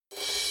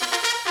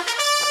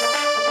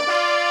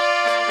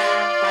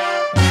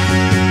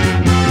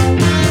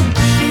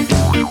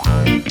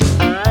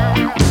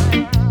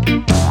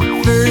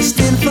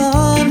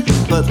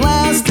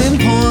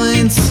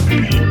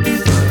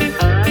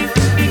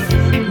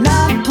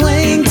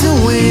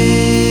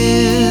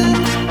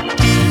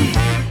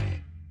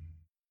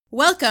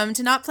Welcome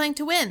to Not Playing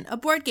to Win, a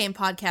board game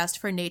podcast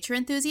for nature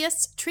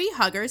enthusiasts, tree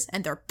huggers,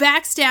 and their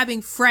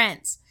backstabbing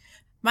friends.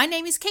 My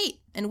name is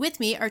Kate, and with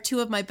me are two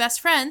of my best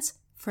friends,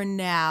 for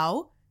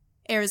now,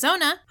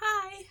 Arizona.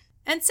 Hi.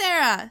 And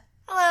Sarah.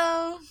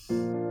 Hello.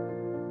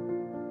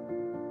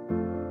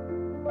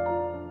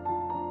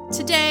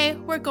 Today,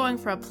 we're going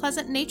for a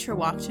pleasant nature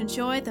walk to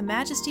enjoy the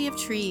majesty of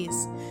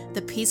trees,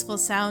 the peaceful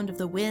sound of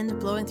the wind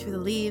blowing through the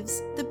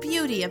leaves, the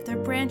beauty of their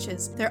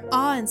branches, their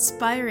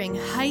awe-inspiring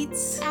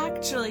heights.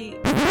 Actually,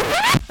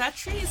 that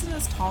tree isn't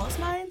as tall as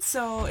mine,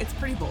 so it's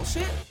pretty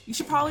bullshit. You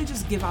should probably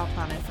just give up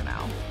on it for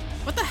now.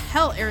 What the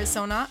hell,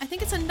 Arizona? I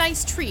think it's a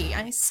nice tree.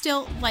 I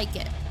still like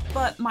it.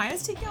 But mine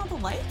is taking out the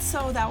light,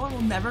 so that one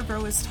will never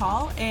grow as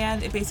tall,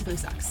 and it basically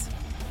sucks.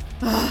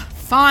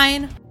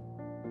 Fine.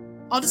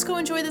 I'll just go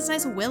enjoy this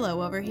nice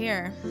willow over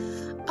here.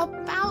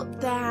 About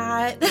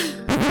that.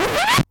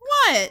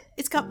 What?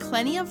 It's got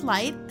plenty of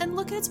light, and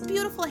look at its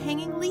beautiful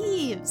hanging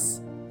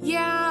leaves.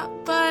 Yeah,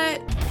 but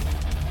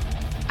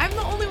I'm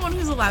the only one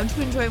who's allowed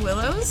to enjoy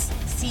willows.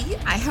 See,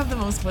 I have the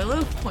most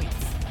willow points.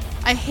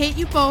 I hate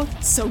you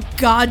both so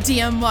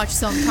goddamn much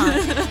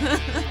sometimes.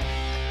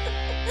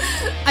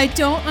 I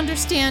don't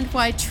understand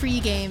why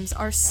tree games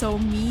are so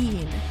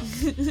mean.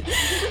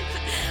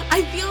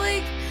 I feel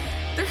like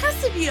there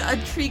has to be a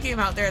tree game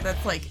out there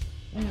that's like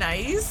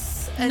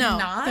nice and No,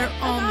 not they're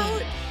all about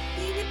mean.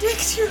 being a dick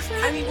to your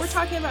friends. I mean, we're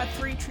talking about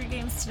 3 tree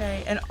games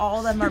today, and all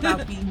of them are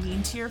about being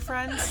mean to your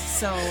friends,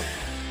 so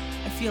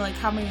I feel like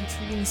how many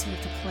tree games do we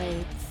have to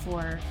play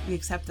before we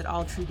accept that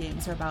all tree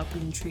games are about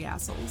being tree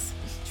assholes?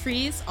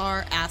 Trees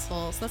are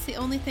assholes. That's the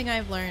only thing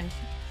I've learned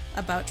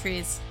about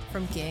trees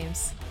from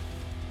games.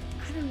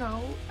 I don't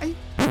know.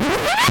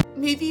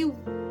 Maybe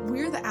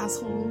we're the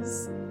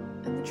assholes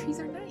and the trees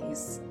are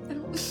nice.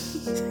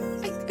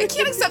 I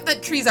can't accept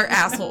that trees are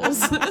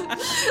assholes.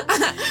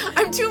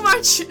 I'm too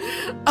much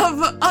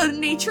of a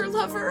nature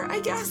lover, I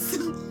guess.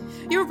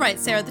 You're right,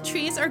 Sarah. The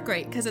trees are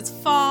great because it's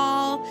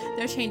fall.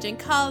 They're changing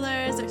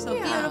colors. They're so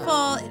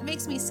beautiful. It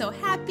makes me so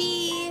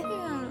happy.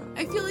 Yeah,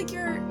 I feel like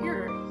you're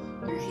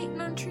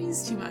hating on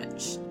trees too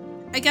much.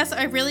 I guess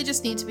I really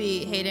just need to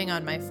be hating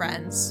on my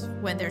friends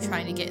when they're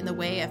trying to get in the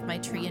way of my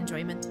tree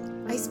enjoyment.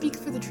 I speak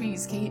for the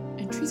trees, Kate,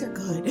 and trees are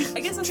good. I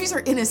guess the trees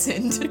are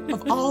innocent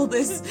of all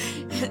this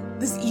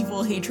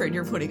evil hatred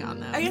you're putting on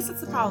them. I guess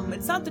that's the problem.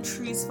 It's not the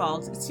tree's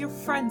fault, it's your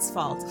friend's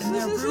fault, and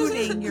they're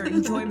ruining your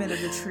enjoyment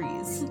of the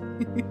trees.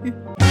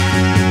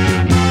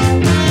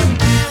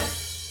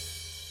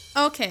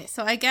 Okay,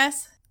 so I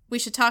guess we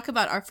should talk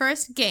about our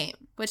first game,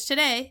 which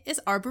today is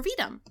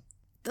Arboretum.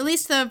 At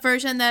least the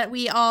version that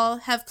we all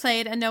have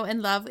played and know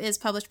and love is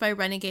published by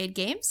Renegade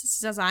Games. It's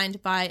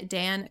designed by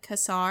Dan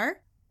Kassar.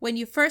 When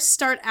you first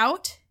start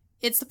out,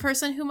 it's the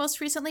person who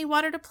most recently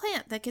watered a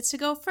plant that gets to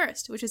go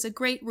first, which is a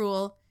great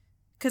rule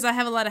because I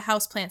have a lot of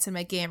houseplants in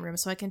my game room,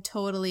 so I can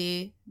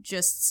totally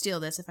just steal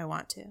this if I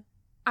want to.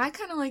 I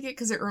kind of like it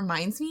because it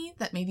reminds me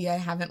that maybe I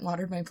haven't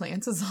watered my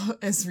plants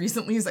as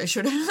recently as I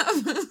should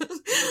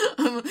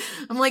have.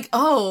 I'm like,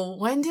 oh,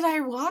 when did I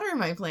water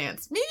my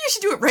plants? Maybe I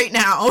should do it right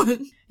now.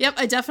 Yep,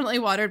 I definitely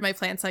watered my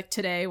plants like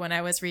today when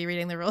I was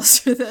rereading the rules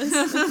for this.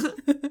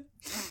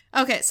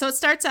 Okay, so it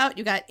starts out,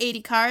 you got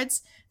 80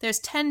 cards. There's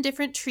 10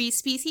 different tree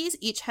species.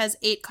 Each has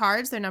 8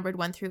 cards. They're numbered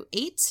 1 through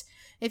 8.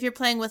 If you're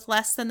playing with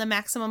less than the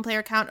maximum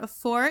player count of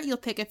 4, you'll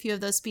pick a few of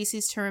those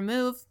species to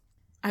remove.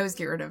 I always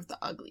get rid of the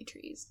ugly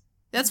trees.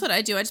 That's what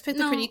I do. I just pick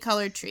the pretty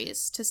colored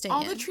trees to stay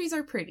all in. the trees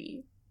are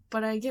pretty,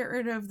 but I get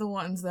rid of the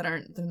ones that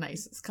aren't the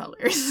nicest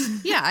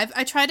colors. Yeah,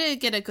 I try to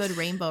get a good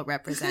rainbow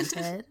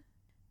represented.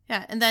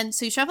 Yeah, and then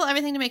so you shuffle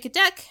everything to make a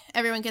deck.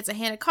 Everyone gets a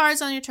hand of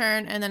cards on your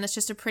turn, and then it's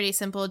just a pretty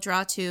simple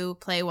draw 2,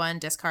 play 1,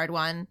 discard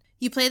 1.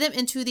 You play them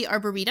into the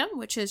Arboretum,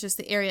 which is just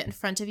the area in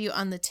front of you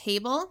on the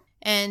table,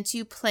 and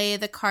you play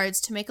the cards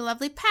to make a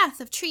lovely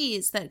path of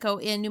trees that go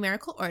in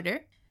numerical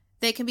order.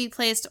 They can be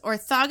placed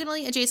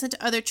orthogonally adjacent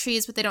to other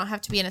trees, but they don't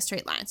have to be in a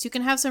straight line. So you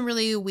can have some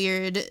really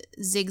weird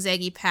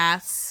zigzaggy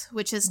paths,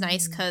 which is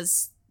nice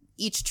because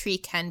each tree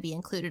can be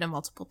included in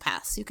multiple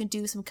paths. So you can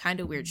do some kind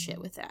of weird shit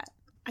with that.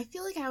 I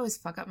feel like I always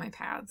fuck up my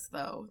paths,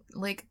 though.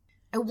 Like,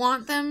 I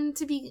want them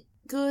to be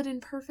good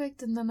and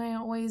perfect, and then I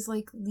always,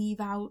 like,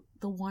 leave out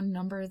the one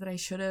number that I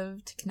should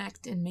have to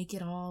connect and make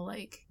it all,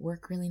 like,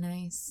 work really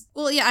nice.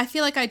 Well, yeah, I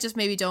feel like I just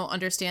maybe don't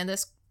understand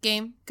this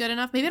game good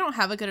enough. Maybe I don't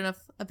have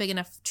a big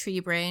enough tree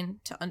brain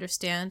to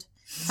understand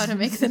how to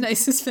make the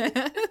nicest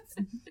path.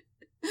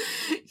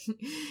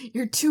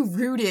 You're too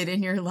rooted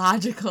in your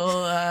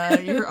logical,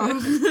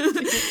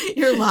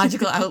 your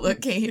logical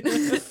outlook, Kate.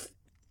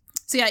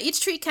 So yeah,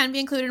 each tree can be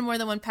included in more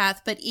than one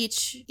path, but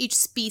each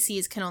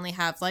species can only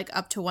have like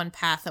up to one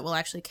path that will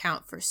actually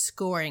count for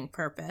scoring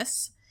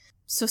purpose.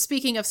 So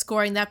speaking of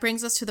scoring, that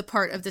brings us to the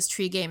part of this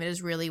tree game. It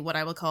is really what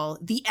I will call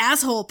the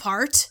asshole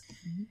part.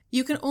 Mm-hmm.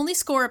 You can only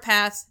score a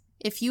path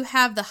if you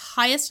have the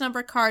highest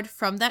number card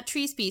from that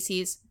tree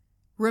species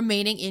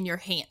remaining in your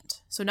hand.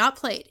 So not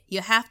played.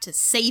 You have to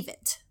save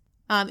it.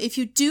 If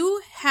you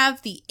do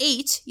have the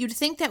 8, you'd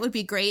think that would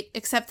be great,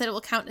 except that it will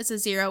count as a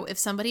 0 if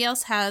somebody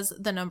else has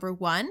the number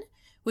 1,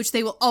 which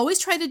they will always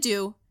try to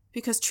do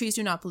because trees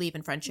do not believe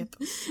in friendship.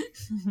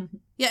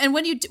 Yeah, and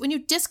when you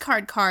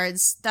discard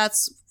cards,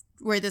 that's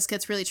where this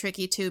gets really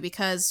tricky too,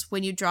 because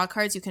when you draw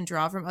cards, you can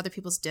draw from other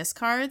people's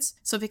discards.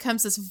 So it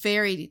becomes this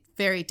very,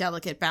 very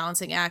delicate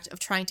balancing act of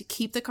trying to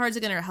keep the cards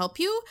that are going to help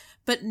you,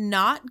 but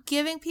not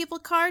giving people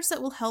cards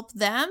that will help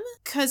them,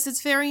 because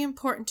it's very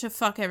important to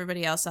fuck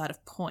everybody else out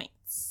of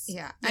points.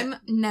 Yeah, I'm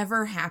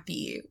never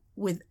happy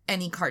with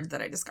any card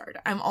that I discard.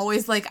 I'm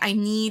always like, I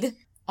need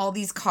all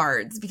these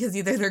cards because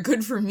either they're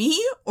good for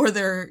me or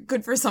they're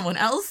good for someone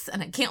else,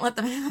 and I can't let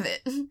them have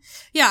it.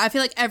 Yeah, I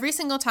feel like every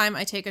single time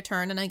I take a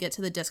turn and I get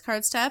to the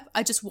discard step,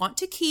 I just want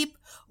to keep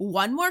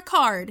one more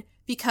card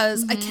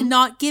because I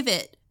cannot give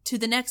it to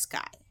the next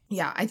guy.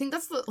 Yeah, I think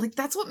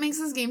that's what makes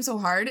this game so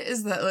hard,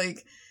 is that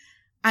like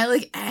I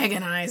like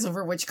agonize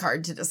over which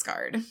card to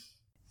discard.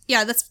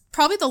 Yeah, that's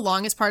probably the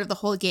longest part of the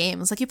whole game.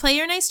 It's like you play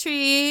your nice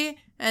tree,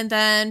 and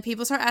then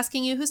people start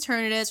asking you whose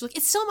turn it is. You're like,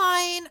 it's still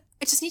mine.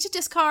 I just need to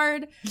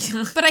discard.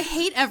 But I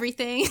hate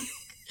everything.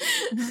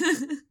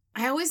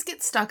 I always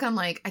get stuck on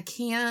like, I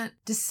can't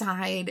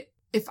decide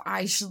if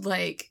I should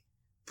like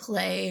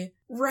play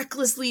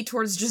recklessly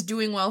towards just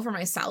doing well for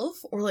myself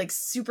or like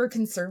super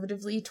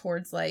conservatively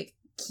towards like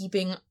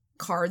keeping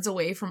cards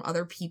away from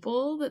other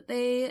people that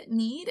they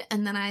need.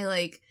 And then I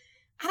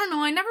don't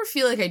know, I never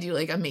feel like I do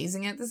like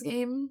amazing at this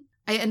game.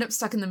 I end up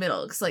stuck in the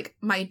middle because like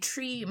my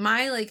tree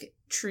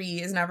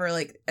is never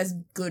like as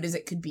good as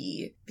it could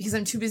be because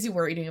I'm too busy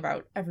worrying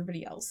about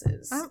everybody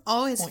else's. I'm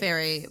always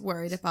very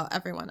worried about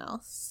everyone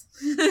else.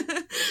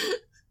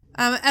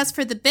 As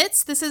for the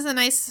bits, this is a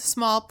nice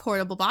small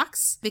portable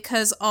box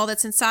because all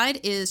that's inside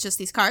is just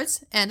these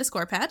cards and a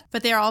score pad,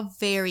 but they're all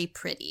very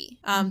pretty.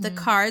 The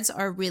cards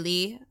are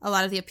really a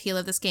lot of the appeal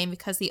of this game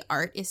because the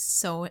art is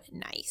so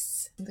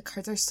nice. The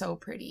cards are so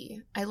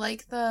pretty. I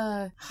like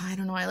I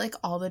like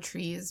all the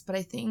trees, but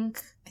I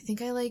think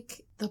I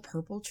like the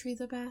purple tree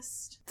the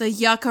best. The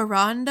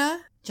Jacaranda?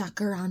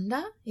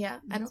 Jacaranda? Yeah,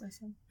 I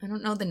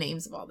don't know the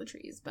names of all the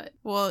trees, but...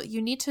 Well,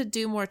 you need to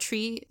do more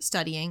tree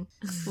studying.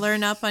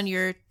 Learn up on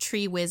your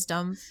tree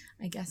wisdom.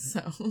 I guess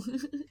so.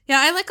 Yeah,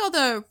 I like all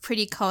the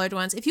pretty colored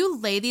ones. If you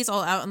lay these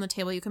all out on the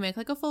table, you can make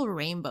like a full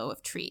rainbow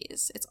of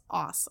trees. It's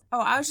awesome.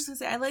 Oh, I was just gonna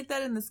say, I like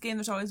that in this game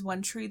there's always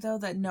one tree, though,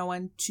 that no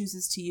one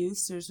chooses to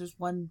use. There's just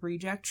one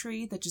reject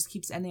tree that just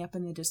keeps ending up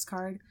in the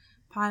discard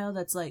pile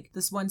that's like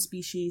this one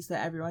species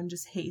that everyone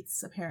just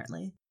hates,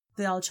 apparently.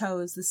 They all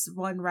chose this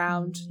one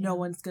round. No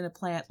one's gonna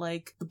plant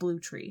like the blue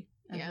tree.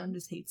 Everyone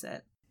just hates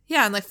it.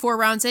 Yeah, and like 4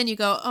 rounds in, you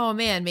go, oh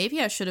man, maybe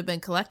I should have been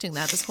collecting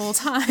that this whole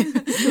time.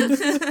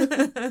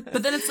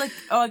 But then it's like,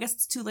 oh, I guess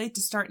it's too late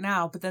to start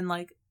now. But then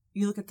like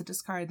you look at the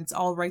discard, and it's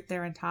all right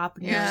there on top,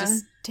 and you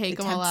just take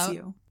them all out.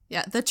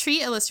 Yeah, the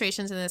tree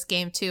illustrations in this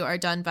game, too, are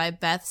done by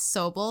Beth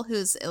Sobel,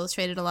 who's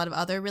illustrated a lot of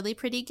other really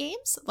pretty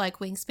games, like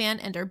Wingspan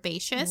and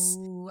Herbaceous.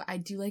 Ooh, I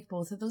do like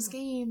both of those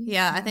games.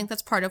 Yeah, I think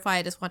that's part of why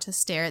I just want to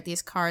stare at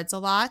these cards a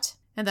lot.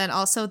 And then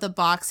also the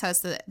box has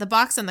the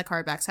box and the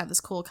card backs have this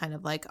cool kind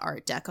of like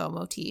Art Deco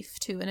motif,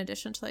 too, in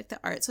addition to like the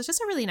art. So it's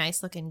just a really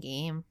nice looking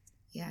game.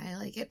 Yeah, I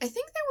like it. I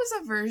think there was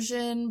a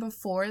version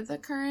before the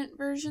current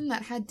version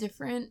that had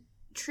different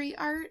tree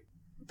art,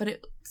 but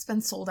it's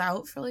been sold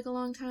out for like a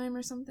long time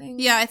or something.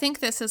 Yeah, I think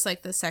this is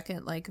like the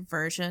second like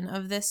version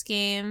of this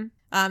game.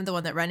 The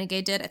one that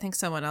Renegade did. I think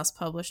someone else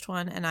published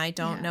one, and I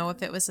don't know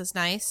if it was as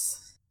nice.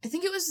 I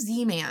think it was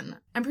Z-Man.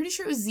 I'm pretty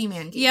sure it was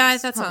Z-Man Games. Yeah,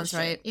 that sounds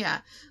right. Yeah.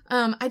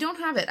 I don't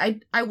have it.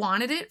 I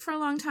wanted it for a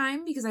long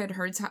time because I had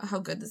heard how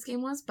good this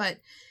game was, but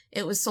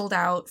it was sold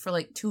out for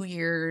like 2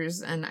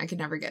 years and I could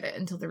never get it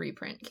until the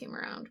reprint came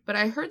around. But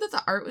I heard that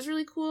the art was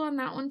really cool on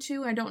that one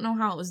too. I don't know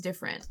how it was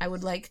different. I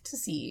would like to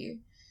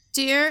see.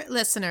 Dear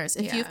listeners,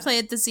 if you've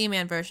played the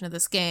Z-Man version of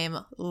this game,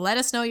 let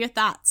us know your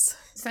thoughts.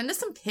 Send us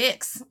some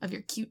pics of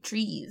your cute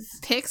trees.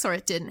 Pics or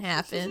it didn't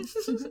happen.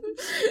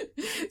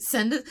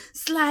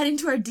 Slide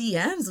into our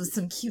DMs with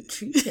some cute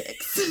tree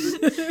pics.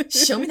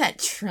 Show me that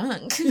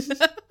trunk.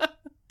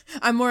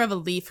 I'm more of a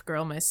leaf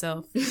girl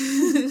myself.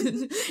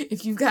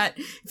 If you've got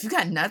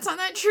nuts on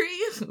that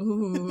tree,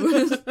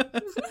 ooh.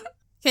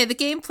 Okay, the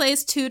game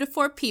plays 2 to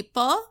 4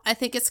 people. I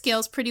think it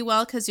scales pretty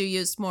well because you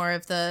used more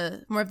of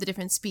the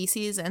different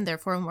species and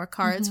therefore more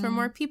cards for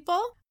more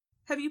people.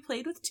 Have you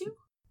played with 2?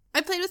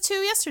 I played with 2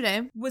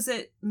 yesterday. Was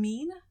it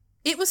mean?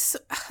 It was,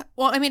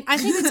 well, I mean, I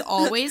think it's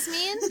always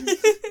mean.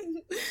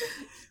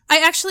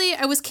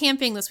 I was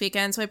camping this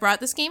weekend, so I brought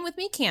this game with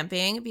me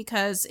camping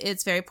because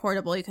it's very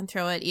portable. You can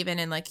throw it even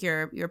in like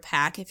your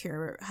pack if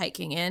you're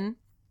hiking in.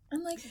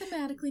 And like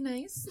thematically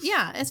nice.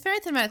 Yeah, it's very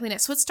thematically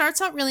nice. So it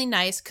starts out really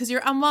nice because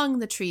you're among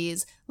the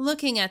trees,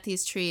 looking at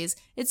these trees.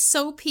 It's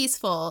so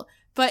peaceful,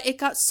 but it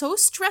got so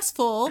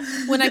stressful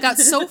when I got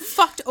so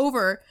fucked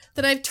over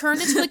that I've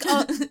turned into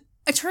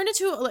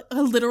like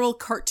a literal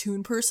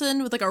cartoon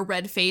person with like a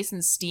red face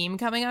and steam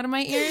coming out of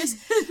my ears.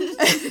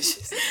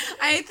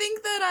 I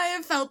think that I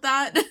have felt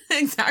that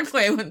exact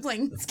way when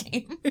playing this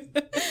game.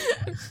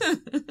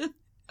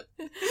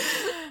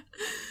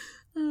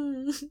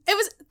 It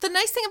was the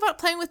nice thing about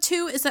playing with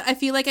 2 is that I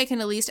feel like I can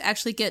at least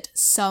actually get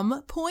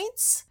some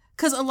points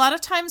Because a lot of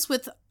times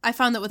I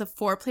found that with a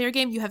 4-player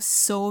game, you have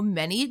so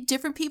many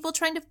different people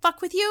trying to fuck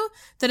with you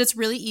that it's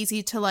really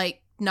easy to,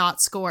 like,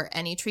 not score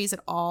any trees at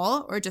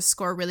all or just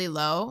score really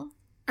low.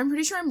 I'm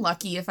pretty sure I'm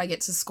lucky if I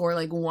get to score,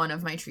 like, one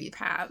of my tree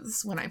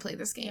paths when I play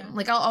this game.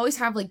 Like, I'll always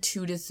have, like,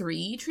 2 to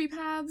 3 tree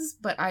paths,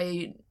 but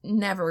I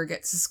never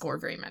get to score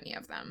very many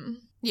of them.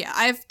 Yeah,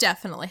 I've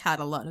definitely had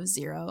a lot of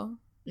zero.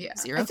 Yeah.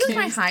 Zero I feel like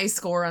my games. high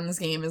score on this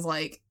game is,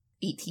 like,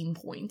 18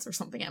 points or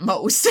something at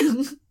most.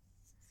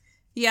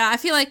 Yeah, I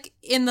feel like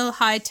in the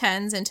high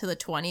 10s into the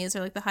 20s are,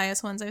 like, the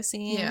highest ones I've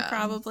seen, Yeah.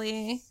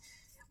 probably.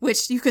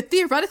 Which you could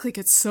theoretically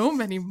get so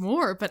many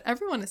more, but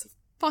everyone is a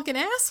fucking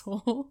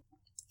asshole.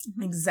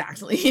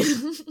 Exactly.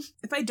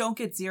 If I don't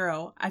get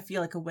 0, I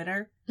feel like a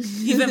winner.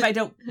 Even if I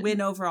don't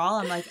win overall,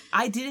 I'm like,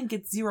 I didn't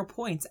get 0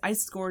 points. I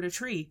scored a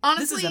tree.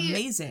 Honestly, this is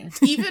amazing.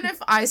 Even if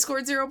I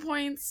scored 0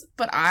 points,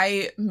 but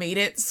I made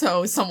it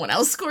so someone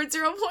else scored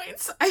 0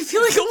 points, I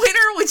feel like a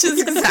winner, which is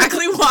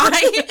exactly why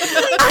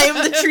I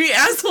am the tree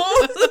asshole.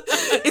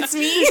 It's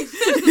me.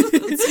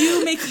 It's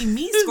you making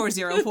me score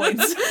 0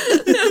 points.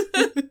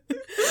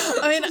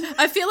 I mean,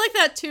 I feel like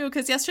that too,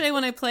 because yesterday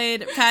when I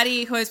played,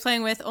 Patty, who I was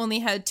playing with, only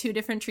had 2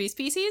 different tree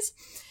species.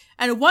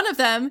 And one of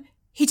them,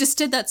 he just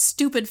did that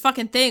stupid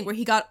fucking thing where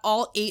he got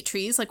all 8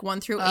 trees, like 1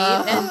 through 8,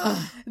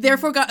 and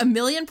therefore got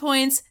 1,000,000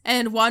 points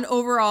and 1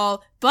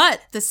 overall.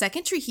 But the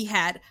second tree he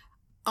had,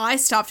 I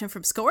stopped him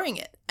from scoring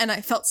it. And I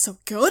felt so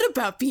good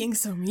about being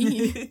so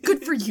mean.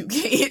 Good for you,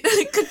 Kate.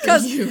 Good for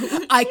Because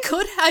you. I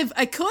could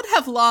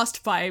have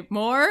lost by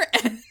more.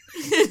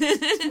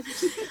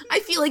 I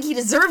feel like he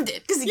deserved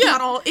it because he Yeah.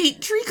 got all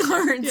 8 tree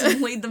cards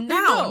and laid them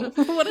down.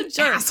 No, what a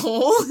jerk.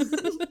 Asshole.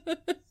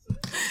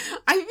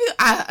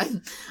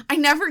 I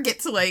never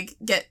get to, like,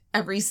 get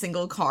every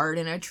single card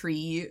in a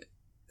tree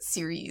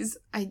series.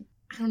 I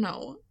don't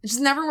know. It just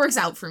never works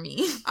out for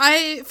me.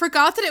 I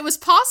forgot that it was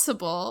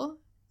possible.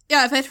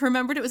 Yeah, if I'd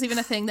remembered it was even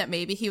a thing that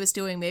maybe he was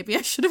doing, maybe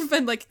I should have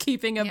been, like,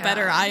 keeping a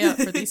better eye out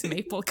for these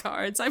maple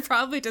cards. I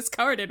probably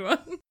discarded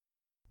one.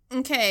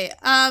 Okay,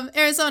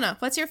 Arizona,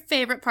 what's your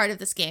favorite part of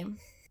this game?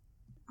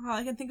 All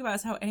I can think about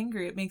is how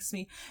angry it makes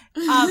me.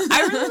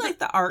 I really like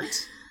the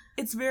art.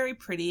 It's very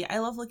pretty. I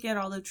love looking at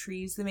all the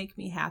trees. They make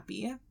me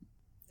happy.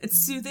 It's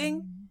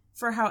soothing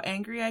for how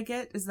angry I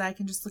get, is that I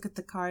can just look at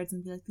the cards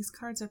and be like, these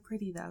cards are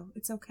pretty, though.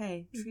 It's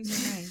okay. Trees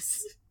are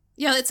nice.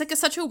 Yeah, it's like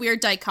such a weird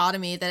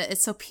dichotomy that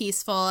it's so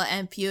peaceful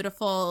and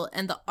beautiful,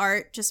 and the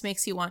art just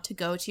makes you want to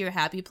go to your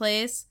happy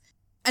place,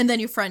 and then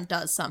your friend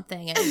does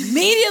something and it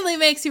immediately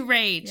makes you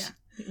rage. Yeah.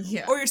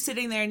 Yeah. Or you're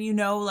sitting there and you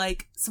know,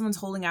 like, someone's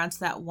holding on to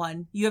that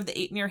 1. You have the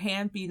 8 in your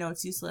hand, but you know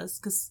it's useless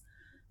because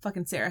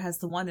fucking Sarah has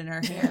the 1 in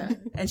her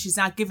hand. And she's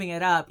not giving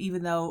it up,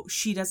 even though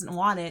she doesn't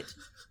want it,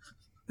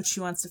 but she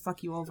wants to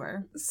fuck you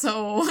over.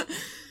 So,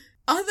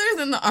 other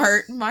than the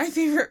art, my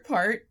favorite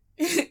part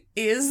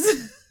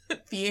is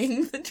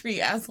being the tree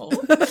asshole.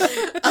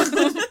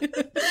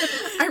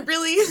 I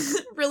really,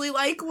 really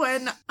like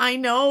when I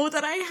know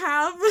that I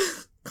have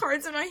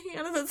cards in my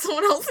hand that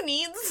someone else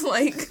needs.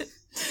 Like,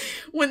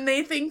 when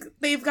they think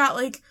they've got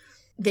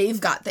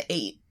the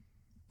 8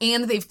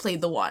 and they've played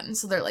the 1.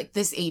 So they're like,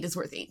 this 8 is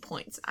worth 8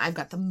 points. I've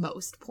got the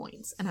most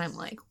points. And I'm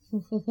like,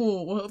 oh,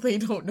 well, they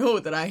don't know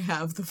that I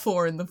have the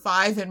 4 and the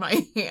 5 in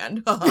my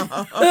hand. Because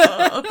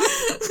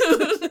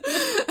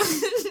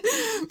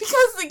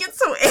they get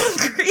so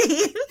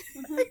angry.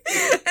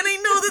 And I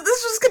know that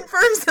this just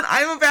confirms that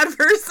I'm a bad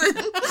person.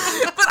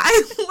 But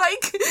I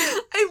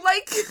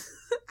like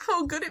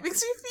how good it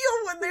makes me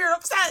feel when they're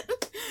upset.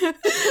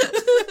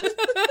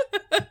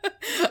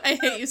 I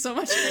hate you so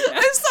much.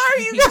 I'm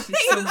sorry, you I guys. hate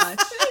you so much.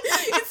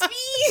 It's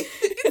me.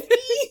 It's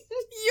me.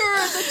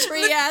 You're the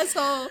tree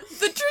asshole.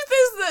 The truth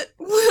is that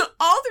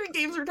all 3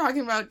 games we're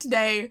talking about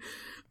today,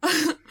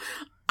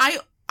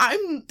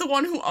 I'm the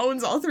one who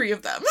owns all 3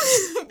 of them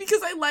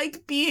because I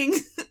like being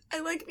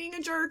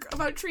a jerk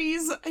about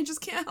trees. I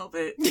just can't help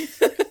it.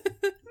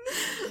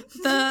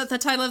 The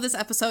title of this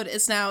episode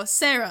is now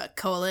Sarah,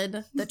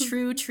 the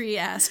true tree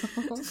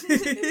asshole.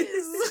 It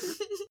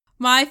is.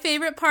 My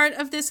favorite part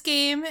of this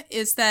game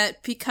is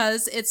that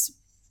because it's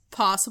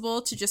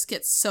possible to just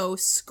get so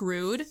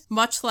screwed,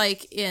 much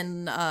like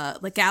in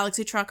like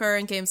Galaxy Trucker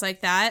and games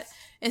like that,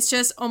 it's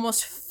just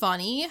almost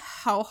funny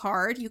how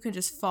hard you can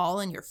just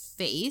fall in your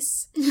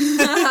face.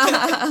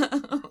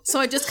 So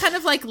I just kind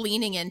of like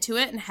leaning into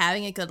it and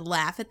having a good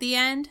laugh at the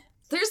end.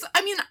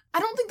 I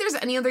don't think there's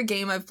any other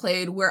game I've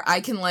played where I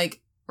can, like,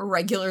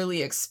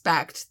 regularly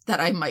expect that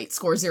I might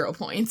score 0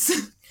 points.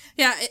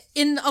 Yeah,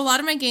 in a lot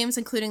of my games,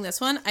 including this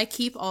one, I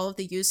keep all of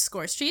the used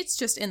score sheets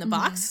just in the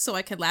box so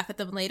I could laugh at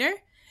them later.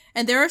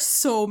 And there are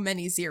so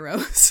many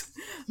zeros,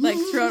 like,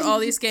 throughout all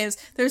these games.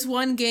 There's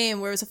one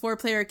game where it was a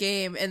 4-player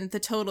game, and the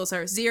totals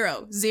are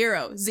 0,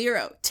 0,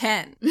 0,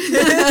 10.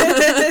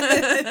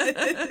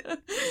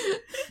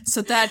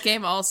 So that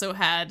game also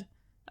had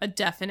a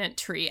definite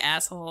tree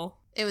asshole.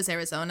 It was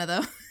Arizona,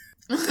 though.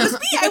 It was me!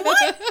 I won!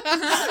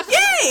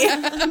 Yay!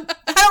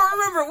 I don't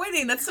remember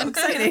winning. That's so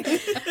exciting.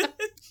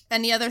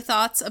 Any other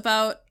thoughts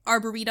about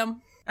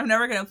Arboretum? I'm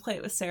never going to play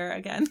it with Sarah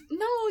again.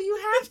 No, you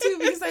have to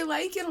because I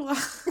like it a lot.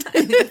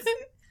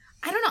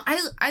 I don't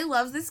know. I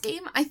love this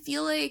game. I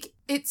feel like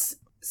it's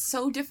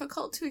so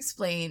difficult to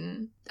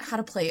explain how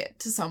to play it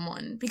to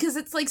someone because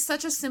it's like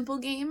such a simple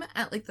game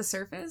at like the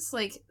surface.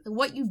 Like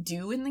what you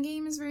do in the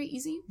game is very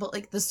easy, but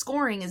like the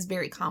scoring is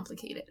very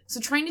complicated. So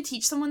trying to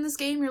teach someone this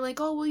game, you're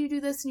like, oh, well, you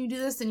do this and you do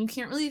this, and you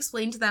can't really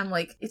explain to them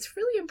like it's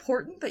really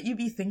important that you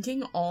be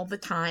thinking all the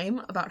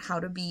time about how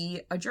to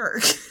be a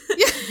jerk.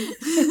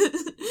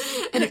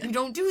 And if you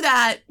don't do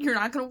that, you're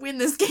not going to win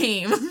this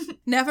game.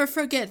 Never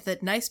forget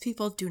that nice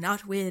people do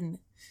not win.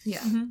 Yeah.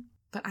 Mm-hmm.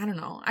 But I don't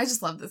know. I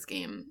just love this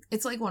game.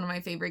 It's like one of my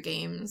favorite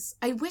games.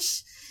 I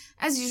wish,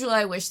 as usual,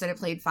 I wish that it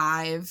played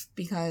 5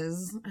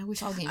 because I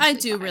wish all games I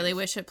played do 5. really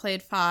wish it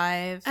played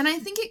 5. And I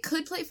think it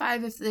could play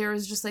 5 if there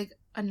was just like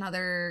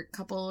another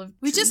couple of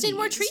We just need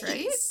more trees,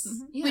 trees. right?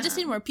 Mm-hmm. We just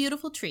need more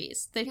beautiful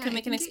trees. They Yeah, could I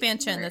make an think it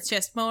expansion could that's work.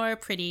 just more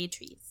pretty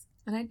trees.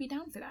 And I'd be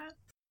down for that.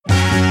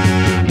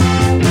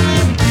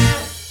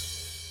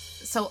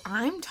 So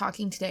I'm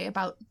talking today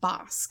about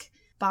Bosk.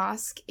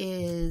 Bosk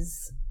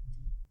is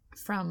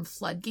from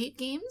Floodgate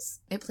Games.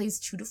 It plays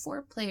 2 to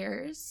 4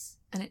 players,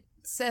 and it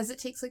says it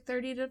takes like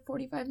 30 to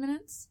 45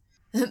 minutes.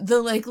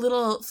 The like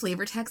little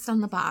flavor text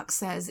on the box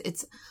says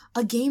it's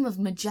a game of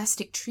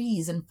majestic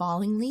trees and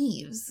falling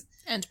leaves.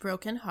 And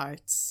broken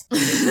hearts.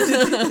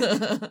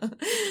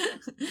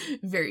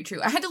 Very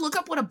true. I had to look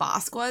up what a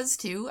bosk was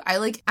too. I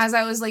like as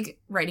I was like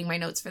writing my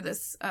notes for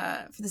this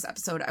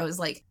episode, I was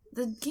like,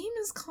 the game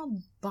is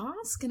called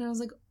Bosk, and I was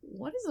like,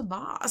 what is a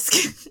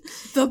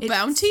bosk? The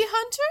Bounty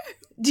Hunter?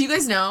 Do you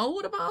guys know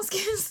what a bosk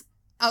is?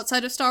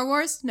 Outside of Star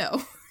Wars?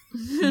 No.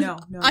 No.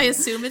 I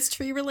assume it's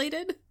tree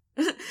related.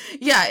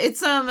 Yeah,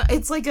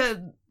 it's like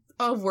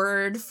a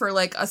word for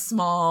like a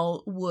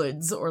small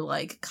woods or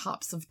like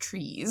copse of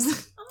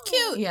trees.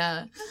 Cute.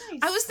 Yeah. Nice.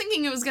 I was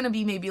thinking it was gonna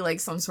be maybe like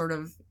some sort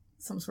of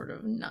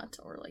nut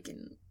or like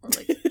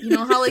you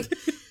know how like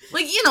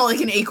like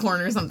an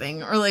acorn or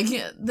something, or like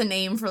the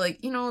name for like,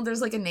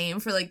 there's like a name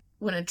for like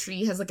when a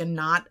tree has like a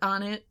knot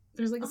on it.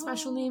 There's like a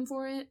special name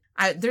for it.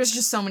 There's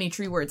just so many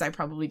tree words I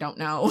probably don't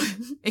know.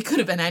 It could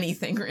have been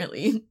anything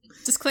really.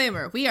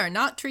 Disclaimer, we are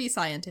not tree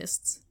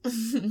scientists.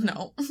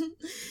 No.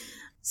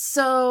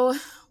 So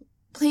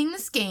playing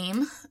this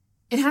game,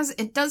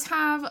 it does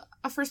have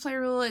a first player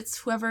rule. It's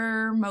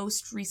whoever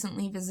most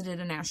recently visited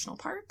a national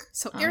park.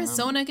 So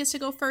Arizona gets to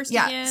go first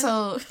Yeah, again?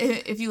 so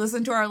if you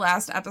listen to our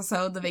last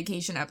episode, the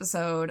vacation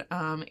episode,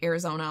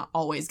 Arizona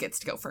always gets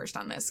to go first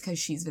on this because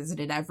she's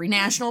visited every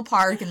national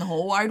park in the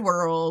whole wide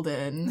world,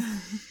 and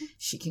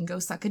she can go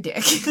suck a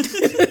dick.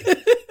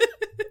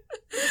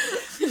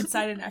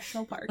 Inside a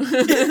national park.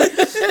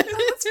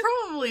 That's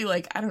probably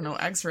like, I don't know,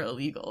 extra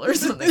illegal or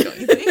something, don't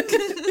you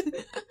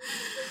think?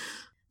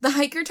 The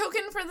hiker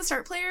token for the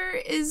start player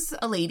is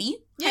a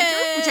lady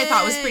hiker, which I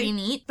thought was pretty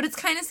neat. But it's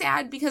kind of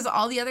sad because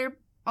all the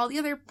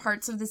other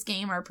parts of this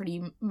game are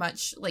pretty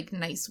much like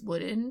nice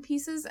wooden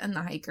pieces, and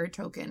the hiker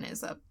token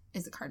is a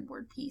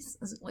cardboard piece,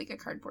 is like a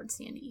cardboard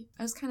standee.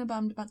 I was kind of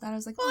bummed about that. I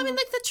was like, Well, I mean,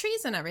 like the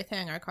trees and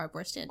everything are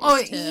cardboard standees,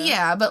 oh too.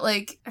 yeah, but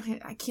like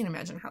I can't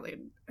imagine how they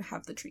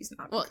have the trees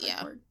not. Well,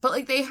 cardboard. But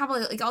like they have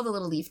like all the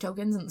little leaf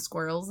tokens and the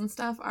squirrels and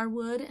stuff are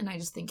wood, and I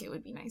just think it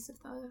would be nice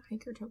if the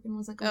hiker token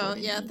was like a Oh,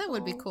 wooden yeah, that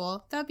would be eagle.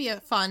 cool. That would be a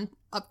fun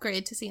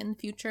upgrade to see in the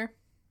future.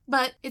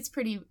 But it's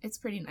pretty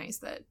nice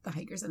that the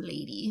hiker's a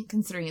lady,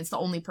 considering it's the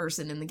only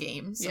person in the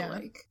game. So Yeah.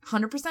 like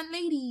 100%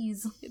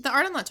 ladies. The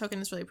art on that token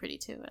is really pretty,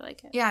 too. I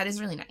like it. Yeah, it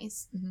is really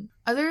nice. Mm-hmm.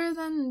 Other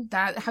than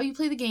that, how you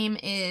play the game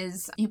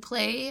is you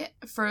play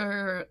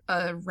for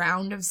a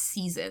round of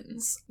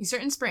seasons. You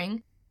start in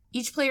spring.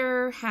 Each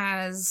player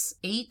has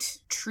 8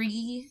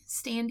 tree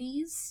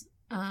standees,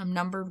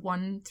 numbered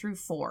 1 through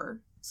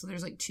 4. So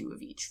there's like 2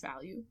 of each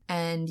value.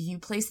 And you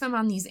place them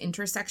on these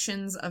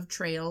intersections of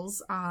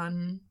trails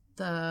on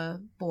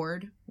the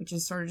board, which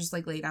is sort of just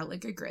like laid out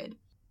like a grid.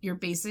 You're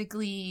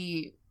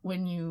basically,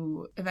 when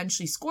you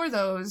eventually score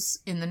those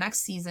in the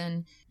next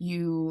season,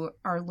 you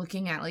are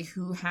looking at like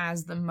who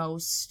has the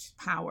most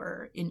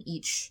power in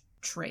each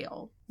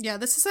trail. Yeah,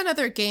 this is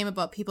another game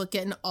about people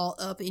getting all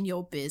up in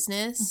your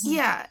business.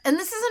 Yeah, and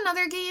this is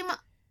another game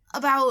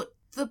about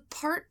the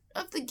part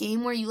of the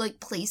game where you like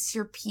place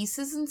your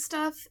pieces and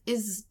stuff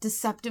is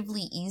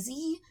deceptively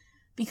easy,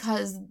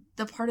 because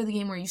the part of the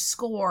game where you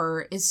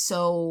score is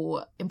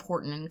so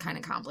important and kind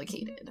of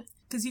complicated.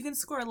 Because you can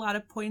score a lot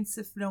of points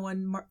if no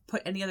one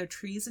put any other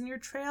trees in your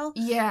trail.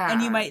 Yeah.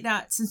 And you might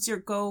not, since you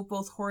go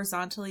both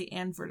horizontally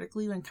and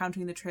vertically when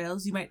counting the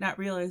trails, you might not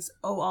realize,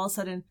 oh, all of a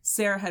sudden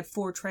Sarah had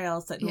 4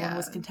 trails that no one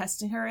was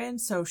contesting her in,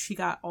 so she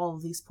got all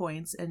of these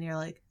points, and you're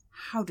like,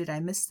 how did I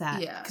miss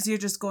that? Yeah. Because you're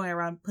just going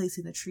around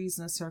placing the trees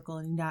in a circle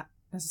and not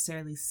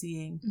necessarily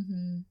seeing.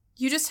 Mm-hmm.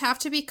 You just have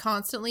to be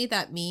constantly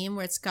that meme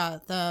where it's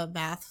got the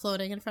math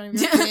floating in front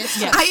of your face.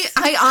 Yeah.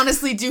 I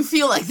honestly do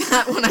feel like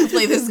that when I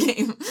play this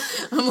game.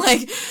 I'm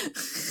like,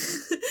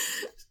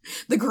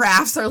 the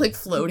graphs are like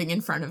floating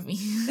in front of me.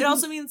 It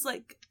also means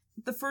like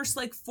the first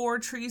like 4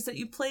 trees that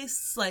you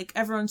place, like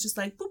everyone's just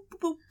like boop boop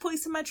boop,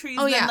 placing my trees.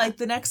 Oh, and then yeah. like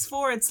the next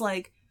 4, it's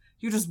like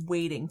you're just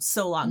waiting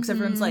so long because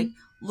everyone's like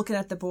looking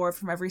at the board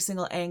from every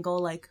single angle,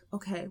 like,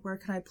 okay, where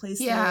can I place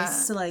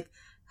this to like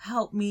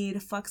help me to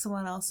fuck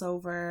someone else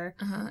over.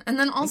 And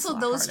then also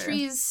those harder.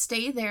 trees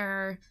stay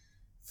there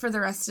for the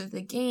rest of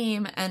the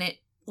game, and it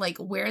like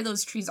where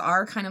those trees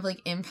are kind of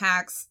like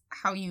impacts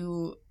how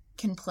you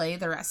can play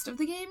the rest of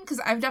the game, because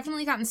I've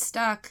definitely gotten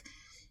stuck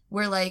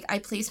where like I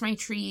place my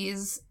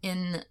trees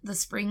in the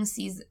spring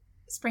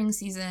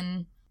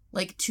season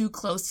like too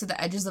close to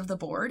the edges of the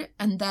board,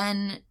 and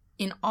then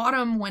in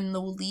autumn when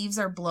the leaves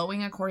are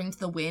blowing according to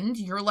the wind,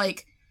 you're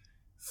like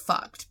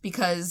fucked,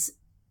 because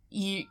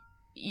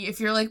if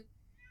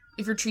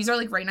your trees are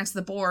like right next to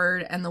the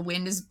board and the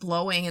wind is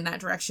blowing in that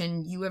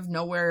direction, you have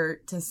nowhere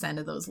to send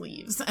to those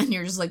leaves, and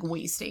you're just like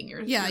wasting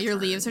your your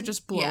turn. leaves are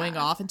just blowing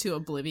off into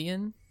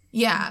oblivion.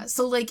 Yeah,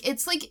 so like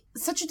it's like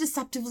such a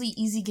deceptively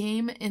easy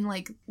game in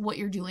like what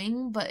you're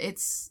doing, but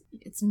it's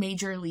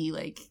majorly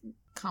like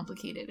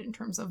complicated in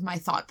terms of my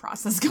thought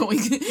process going.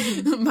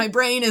 My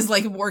brain is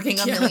like working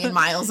a million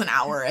miles an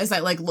hour as I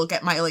like look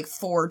at my like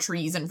 4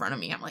 trees in front of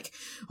me. I'm like,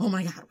 oh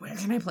my god, where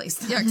can I place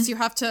them? Yeah, because you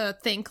have to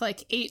think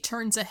like 8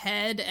 turns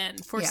ahead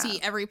and foresee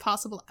every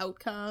possible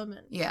outcome.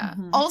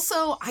 And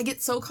Also, I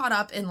get so caught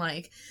up in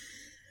like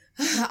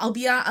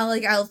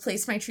I'll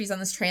place my trees on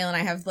this trail and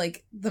I have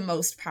like the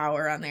most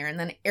power on there, and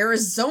then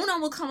Arizona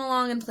will come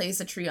along and place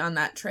a tree on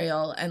that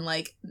trail, and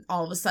like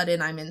all of a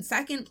sudden I'm in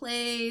second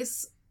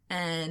place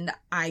and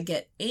I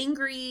get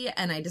angry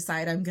and I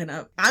decide I'm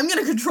gonna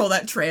control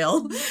that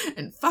trail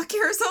and fuck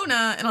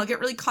Arizona, and I'll get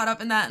really caught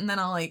up in that, and then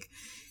I'll like,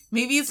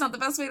 maybe it's not the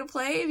best way to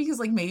play, because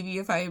like maybe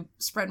if I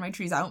spread my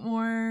trees out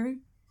more,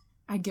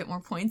 I'd get more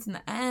points in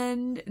the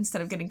end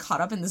instead of getting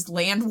caught up in this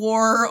land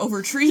war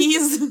over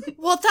trees.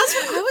 Well, that's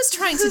what I was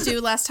trying to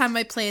do last time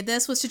I played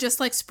this, was to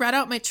just like spread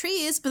out my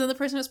trees, but then the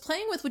person I was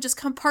playing with would just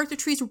come park the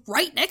trees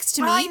right next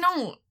to me. I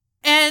know.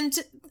 And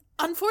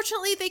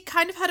unfortunately, they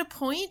kind of had a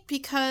point,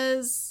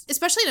 because,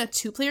 especially in a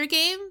 2-player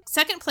game,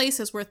 second place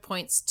is worth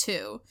points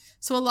too.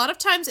 So a lot of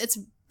times it's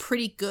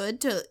pretty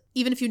good to,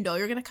 even if you know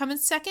you're going to come in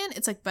second,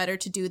 it's like better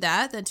to do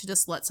that than to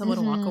just let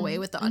someone walk away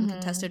with the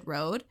uncontested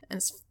road. And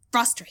it's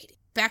frustrating.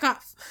 Back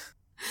off.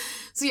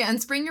 So yeah, in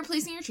spring you're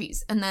placing your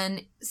trees, and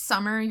then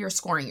summer you're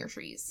scoring your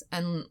trees.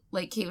 And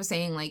like Kate was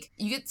saying, like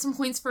you get some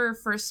points for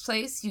first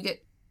place, you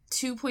get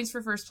 2 points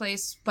for first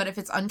place, but if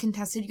it's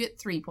uncontested you get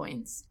 3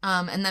 points.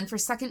 And then for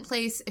second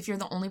place, if you're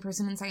the only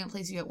person in second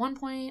place, you get 1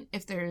 point.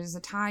 If there's a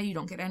tie, you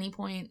don't get any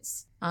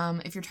points.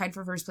 If you're tied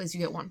for first place,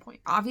 you get 1 point.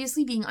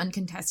 Obviously being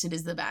uncontested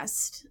is the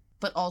best,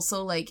 but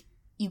also like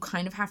you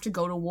kind of have to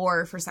go to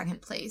war for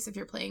second place if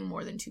you're playing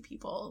more than 2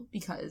 people,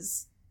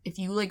 because if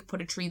you like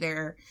put a tree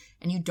there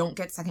and you don't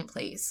get second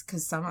place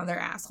because some other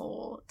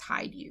asshole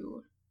tied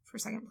you for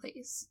second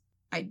place,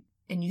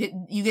 and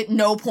you get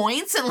no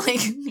points, and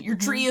like your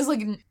tree is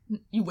like,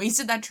 you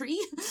wasted that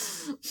tree.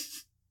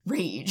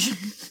 Rage.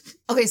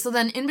 Okay, so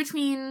then in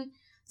between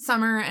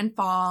summer and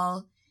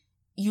fall,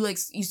 you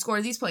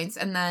score these points,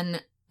 and then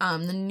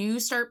the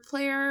new start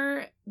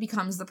player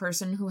becomes the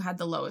person who had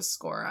the lowest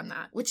score on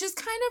that, which is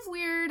kind of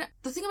weird.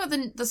 The thing about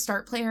the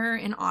start player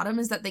in autumn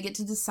is that they get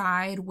to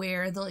decide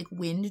where the like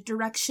wind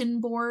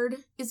direction board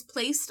is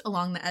placed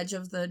along the edge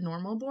of the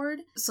normal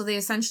board. So they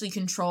essentially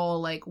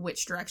control like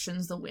which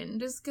directions the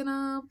wind is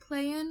gonna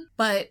play in.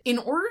 But in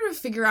order to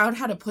figure out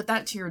how to put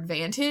that to your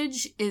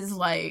advantage is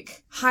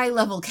like high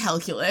level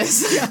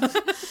calculus. Yeah.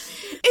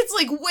 It's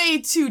like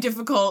way too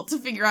difficult to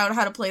figure out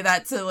how to play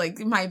that to like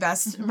my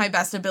best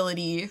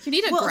ability. You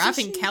need a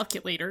graphing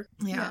calculator.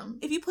 Yeah.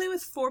 If you play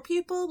with 4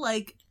 people,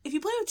 like if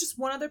you play with just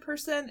one other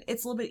person,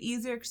 it's a little bit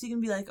easier because you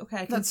can be like, okay,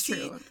 I can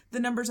see the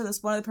numbers of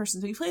this one other person.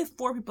 So if you play with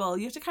 4 people,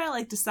 you have to kind of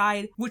like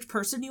decide which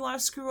person you want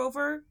to screw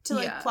over to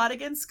like plot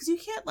against, because you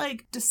can't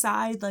like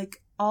decide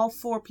like all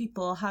 4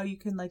 people how you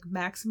can like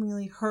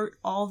maximally hurt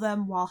all of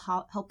them while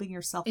helping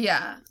yourself.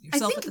 Yeah,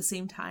 yourself at the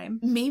same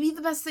time. Maybe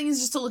the best thing is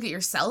just to look at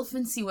yourself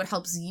and see what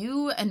helps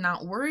you and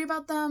not worry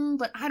about them.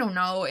 But I don't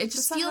know. It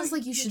just feels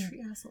like you should.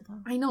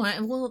 I know.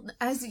 Well,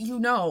 as you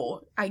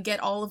know, I get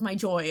all of my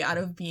joy out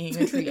of being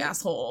a tree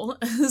asshole.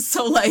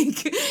 So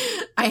like,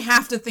 I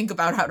have to think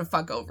about how to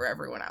fuck over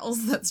everyone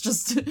else. That's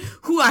just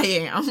who I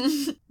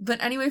am.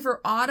 But anyway, for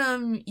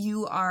autumn,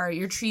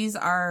 your trees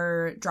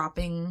are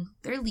dropping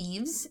their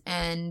leaves,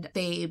 and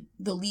the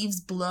leaves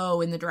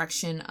blow in the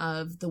direction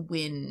of the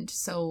wind.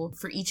 So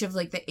for each of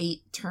like the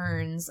 8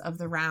 turns of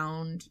the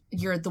round,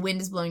 the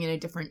wind is blowing in a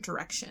different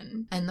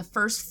direction. And the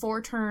first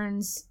 4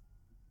 turns,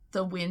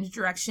 the wind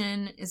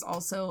direction is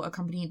also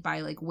accompanied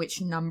by like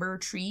which number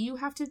tree you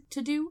have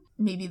to do.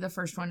 Maybe the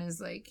first one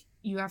is like,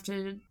 you have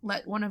to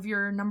let one of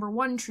your number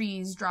 1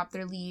 trees drop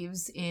their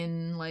leaves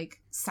in like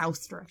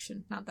south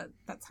direction. Not that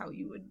that's how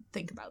you would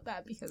think about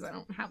that, because I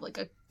don't have like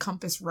a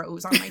compass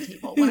rose on my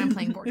table when I'm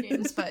playing board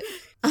games, but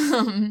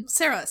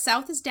Sarah,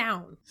 south is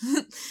down.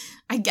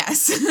 I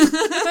guess.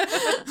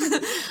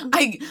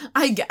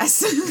 I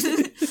guess.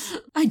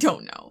 I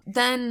don't know.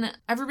 Then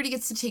everybody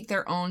gets to take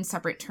their own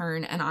separate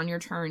turn, and on your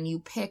turn you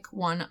pick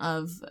one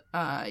of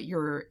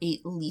your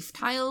 8 leaf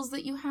tiles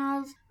that you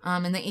have.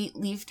 And the 8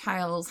 leaf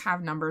tiles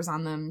have numbers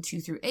on them,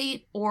 2 through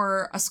 8,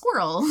 or a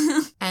squirrel.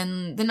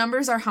 And the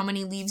numbers are how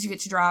many leaves you get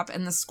to drop,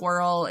 and the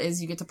squirrel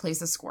is you get to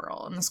place a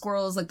squirrel. And the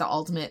squirrel is like the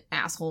ultimate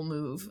asshole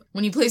move.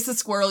 When you place the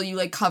squirrel, you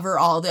like cover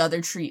all the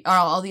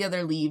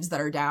other leaves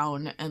that are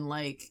down, and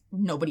like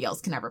nobody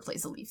else can ever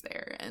place a leaf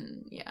there.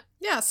 And yeah.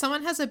 Yeah,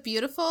 someone has a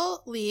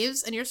beautiful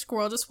leaves, and your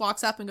squirrel just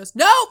walks up and goes,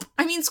 nope!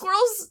 I mean,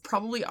 squirrels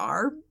probably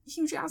are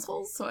huge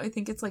assholes, so I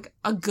think it's like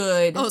a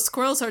good... Oh,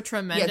 squirrels are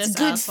tremendous yeah, it's a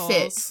good assholes.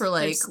 fit for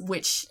like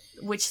which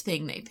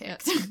thing they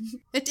picked.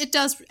 It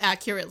does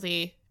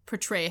accurately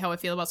portray how I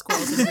feel about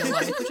squirrels in real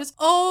life, which is,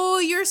 oh,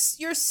 you're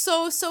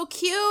so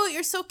cute.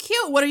 You're so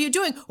cute. What are you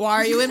doing? Why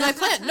are you in my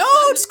plant? No,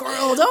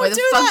 squirrel, don't do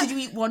that. Why the fuck did you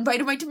eat one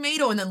bite of my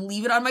tomato and then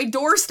leave it on my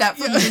doorstep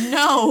for me to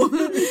know?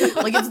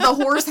 Like it's the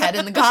horse head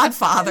in The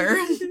Godfather.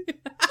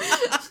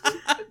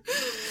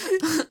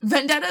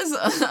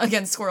 Vendettas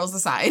against squirrels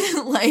aside,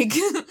 like...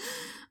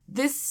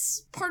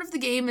 This part of the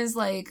game is,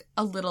 like,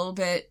 a little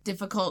bit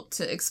difficult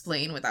to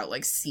explain without,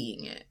 like,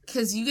 seeing it.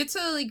 Because you get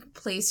to, like,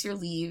 place your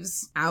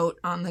leaves out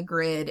on the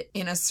grid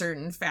in a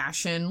certain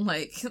fashion.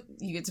 Like,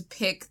 you get to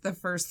pick the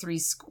first 3,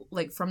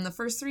 from the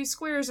first 3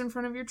 squares in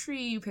front of your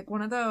tree, you pick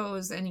one of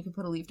those, and you can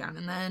put a leaf down.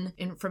 And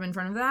then, from in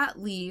front of that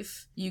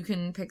leaf, you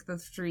can pick the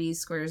 3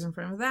 squares in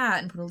front of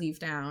that and put a leaf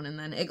down. And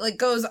then it, like,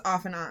 goes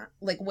off and on,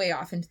 like, way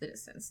off into the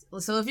distance.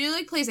 So if you,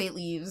 like, place 8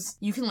 leaves,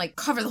 you can, like,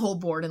 cover the whole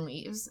board in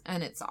leaves,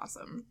 and it's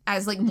awesome.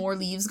 As, like, more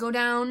leaves go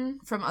down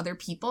from other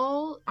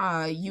people,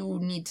 you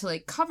need to,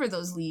 like, cover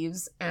those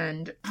leaves,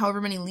 and however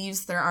many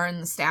leaves there are in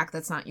the stack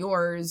that's not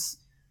yours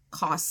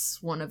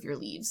costs one of your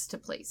leaves to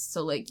place.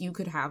 So, like, you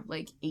could have,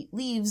 like, 8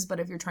 leaves, but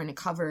if you're trying to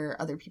cover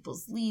other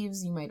people's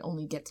leaves, you might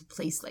only get to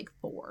place, like,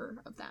 4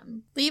 of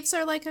them. Leaves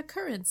are like a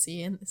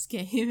currency in this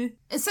game.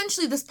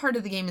 Essentially, this part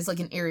of the game is, like,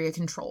 an area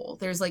control.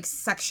 There's, like,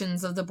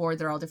 sections of the board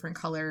that are all different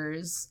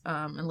colors,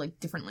 and,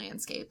 like, different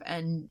landscape,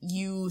 and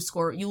you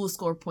will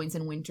score points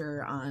in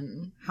winter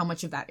on how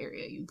much of that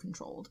area you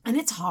controlled. And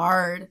it's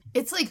hard.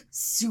 It's, like,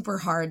 super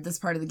hard, this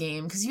part of the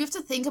game, because you have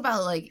to think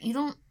about, like, you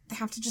don't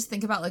have to just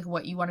think about like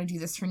what you want to do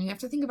this turn. You have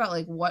to think about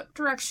like what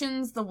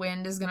directions the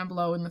wind is going to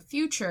blow in the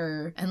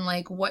future and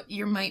like what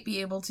you might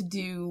be able to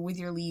do with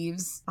your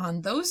leaves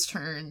on those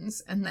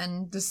turns, and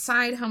then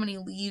decide how many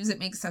leaves it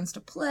makes sense to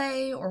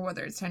play or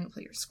whether it's time to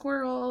play your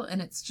squirrel.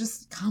 And it's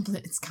just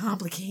it's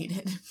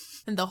complicated.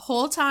 And the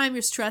whole time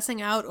you're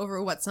stressing out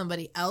over what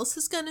somebody else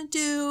is going to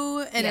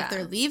do and if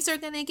their leaves are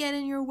going to get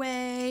in your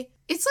way.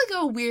 It's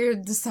like a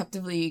weird,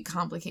 deceptively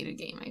complicated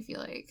game, I feel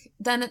like.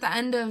 Then at the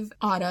end of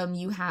autumn,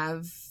 you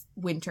have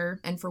winter,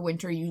 and for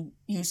winter you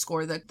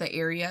score the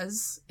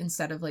areas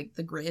instead of like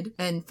the grid,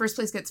 and first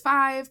place gets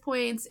 5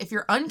 points. If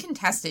you're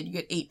uncontested, you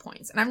get 8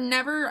 points. And I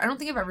don't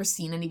think I've ever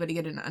seen anybody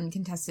get an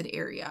uncontested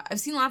area.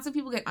 I've seen lots of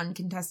people get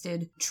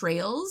uncontested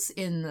trails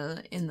in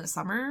the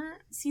summer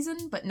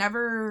season, but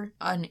never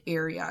an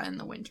area in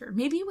the winter.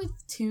 Maybe with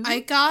 2. I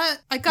got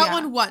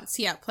one once,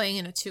 playing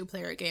in a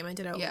 2-player game. I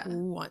did it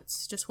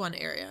once, just one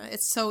area.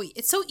 It's so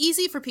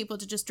easy for people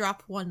to just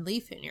drop one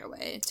leaf in your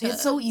way.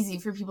 It's so easy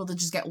for people to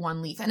just get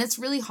one leaf, and it's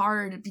really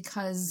hard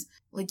because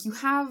like you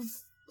have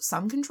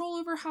some control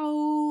over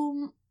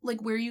how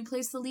like where you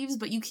place the leaves,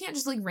 but you can't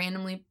just like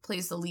randomly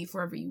place the leaf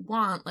wherever you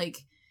want. Like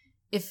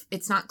if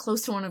it's not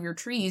close to one of your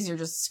trees, you're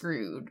just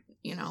screwed,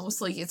 you know?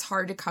 So like it's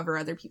hard to cover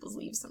other people's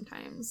leaves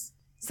sometimes.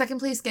 Second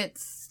place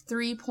gets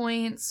 3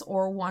 points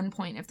or 1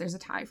 point if there's a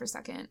tie for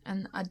second,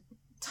 and a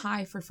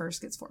tie for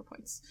first gets 4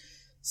 points.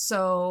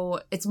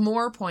 So it's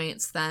more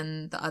points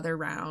than the other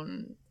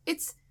round.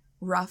 It's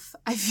rough.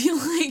 I feel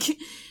like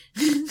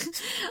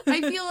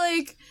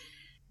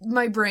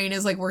my brain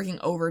is like working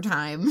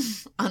overtime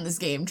on this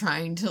game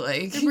trying to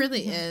like it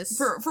really is.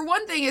 For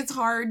one thing, it's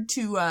hard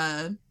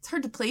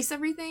to place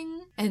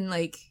everything and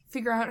like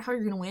figure out how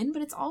you're gonna win,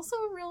 but it's also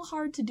real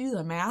hard to do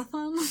the math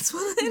on this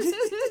one.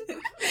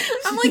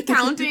 I'm like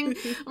counting.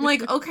 I'm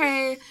like,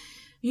 okay,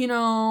 you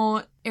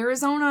know,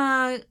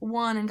 Arizona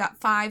won and got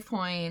 5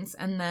 points,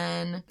 and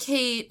then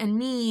Kate and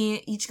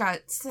me each got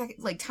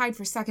tied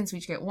for second, so we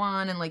each get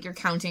 1, and like you're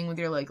counting with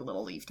your like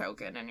little leaf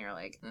token, and you're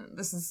like,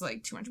 this is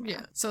like too much math.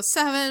 Yeah. So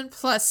 7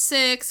 plus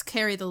 6,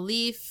 carry the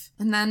leaf.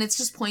 And then it's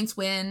just points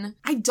win.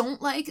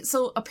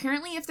 So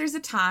apparently if there's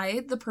a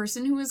tie, the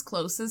person who is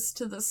closest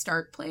to the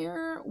start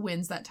player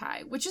wins that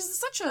tie, which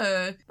is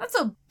that's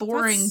a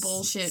boring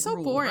bullshit so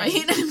rule, boring.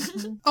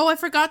 Right? Oh, I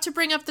forgot to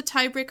bring up the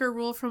tiebreaker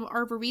rule from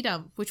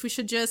Arboretum, which we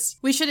should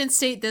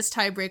instate this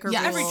tiebreaker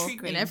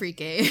rule in every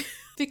game.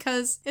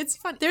 Because it's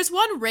fun. There's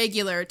one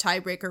regular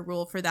tiebreaker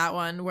rule for that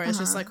one where it's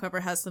just like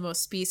whoever has the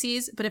most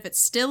species. But if it's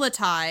still a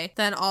tie,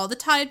 then all the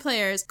tied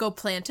players go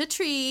plant a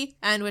tree,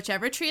 and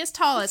whichever tree is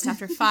tallest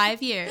after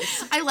 5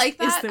 years I like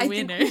that. I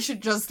think we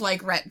should just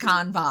like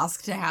retcon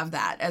Vosk to have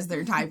that as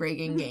their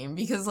tie-breaking game,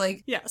 because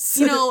like, yes,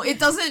 you know,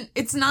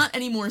 it's not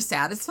any more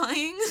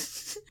satisfying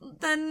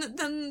than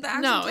the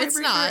actual tiebreaker. It's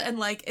not. And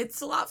like,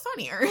 it's a lot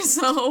funnier.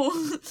 So,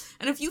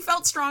 and if you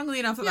felt strongly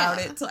enough about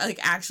it to like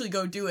actually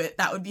go do it,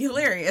 that would be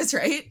hilarious,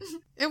 right?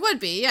 It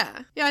would be,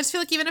 yeah. Yeah, I just feel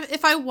like even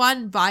if I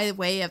won by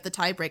way of the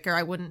tiebreaker,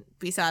 I wouldn't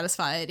be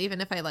satisfied, even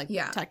if I, like,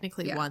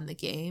 technically won the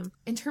game.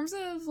 In terms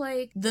of,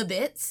 like, the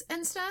bits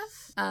and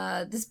stuff,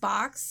 this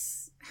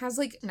box has,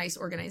 like, nice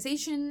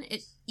organization.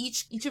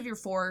 Each of your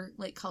 4,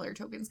 like, color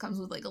tokens comes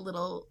with, like, a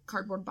little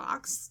cardboard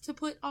box to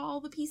put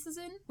all the pieces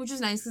in, which is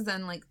nice because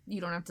then, like,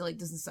 you don't have to, like,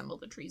 disassemble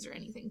the trees or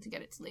anything to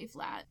get it to lay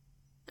flat.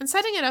 And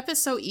setting it up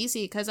is so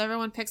easy because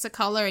everyone picks a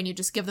color and you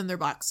just give them their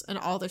box and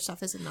all their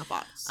stuff is in that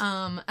box.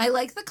 I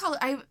like the color.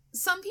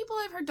 Some people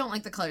I've heard don't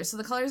like the colors. So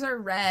the colors are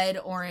red,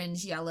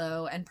 orange,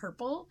 yellow, and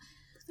purple.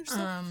 They're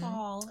so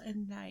fall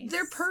and nice.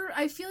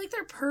 I feel like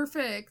they're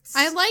perfect.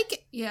 I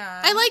like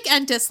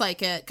and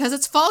dislike it because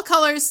it's fall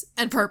colors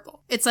and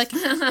purple. It's like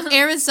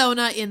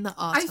Arizona in the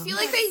autumn. I feel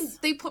like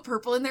they put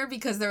purple in there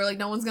because they were like,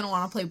 no one's gonna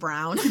want to play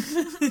brown.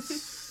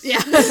 Yeah.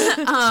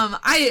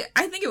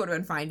 I think it would have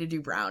been fine to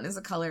do brown as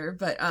a color,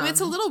 but I mean,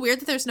 it's a little weird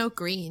that there's no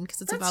green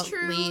because it's about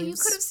true. leaves. You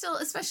could have still,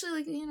 especially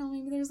like, you know,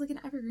 maybe there's like an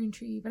evergreen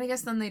tree, but I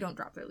guess then they don't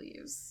drop their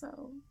leaves,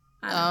 so.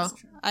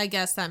 I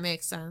guess that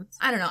makes sense.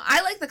 I don't know.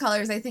 I like the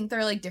colors. I think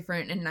they're like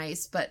different and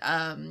nice, but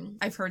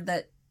I've heard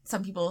that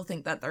some people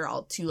think that they're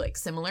all too like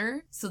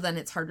similar, so then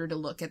it's harder to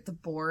look at the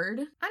board.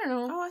 I don't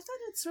know. Oh, I thought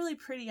it's really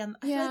pretty. And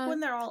I feel like when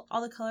they're all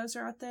the colors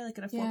are out there, like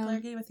in a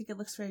 4-player game, I think it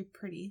looks very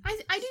pretty.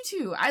 I do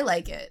too. I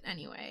like it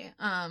anyway.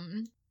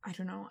 I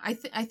don't know. I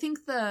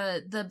think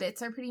the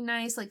bits are pretty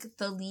nice. Like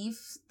the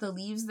leaves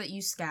that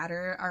you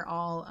scatter are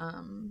all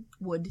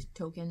wood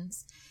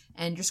tokens.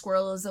 And your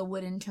squirrel is a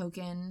wooden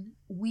token.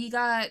 We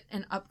got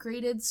an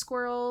upgraded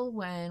squirrel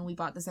when we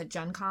bought this at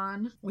Gen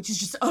Con, which is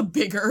just a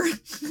bigger,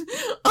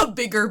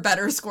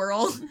 better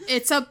squirrel.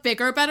 It's a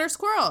bigger, better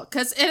squirrel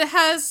because it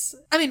has,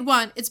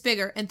 one, it's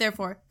bigger and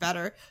therefore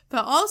better,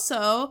 but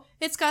also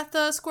it's got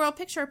the squirrel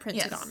picture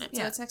printed on it,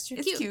 so it's extra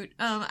cute. It's cute.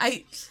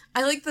 I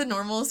like the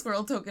normal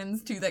squirrel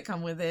tokens too that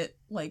come with it,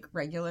 like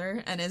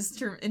regular, and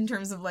in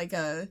terms of like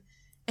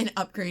an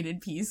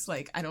upgraded piece,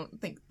 like I don't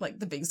think like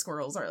the big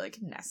squirrels are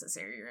like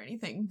necessary or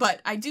anything,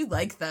 but I do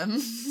like them.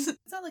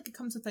 It's not like it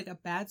comes with like a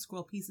bad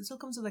squirrel piece. It still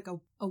comes with like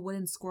a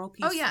wooden squirrel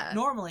piece. Oh yeah,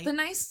 normally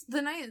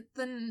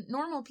the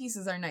normal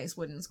pieces are nice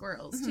wooden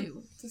squirrels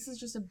too. This is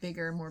just a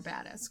bigger, more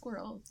badass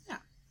squirrel. Yeah.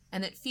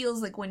 And it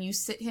feels like when you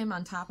sit him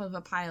on top of a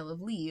pile of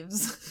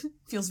leaves,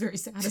 feels very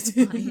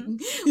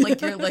satisfying.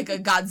 Like you're like a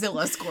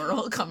Godzilla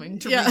squirrel coming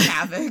to wreak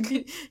havoc.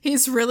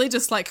 He's really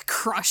just like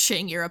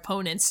crushing your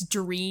opponent's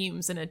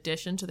dreams in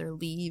addition to their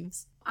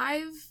leaves.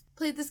 I've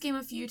played this game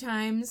a few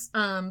times,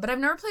 but I've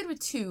never played with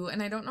 2,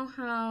 and I don't know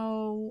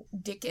how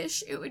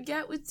dickish it would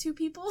get with 2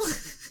 people.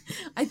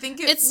 I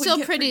think it's still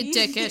pretty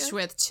dickish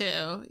with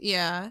 2.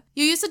 Yeah,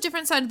 you use a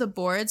different side of the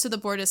board, so the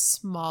board is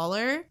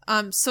smaller.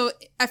 So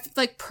I feel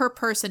like per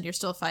person you're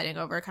still fighting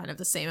over kind of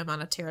the same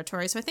amount of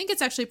territory. So I think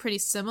it's actually pretty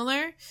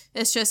similar.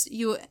 It's just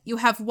you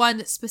have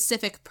one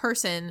specific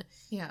person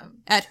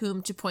at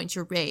whom to point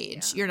your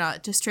rage. You're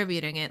not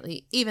distributing it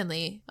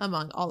evenly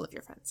among all of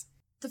your friends.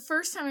 The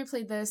first time I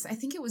played this, I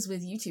think it was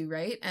with you two,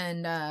 right?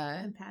 And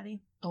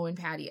Patty. Oh, and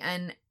Patty.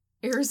 And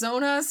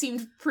Arizona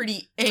seemed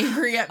pretty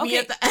angry at me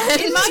at the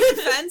end. In my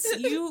defense,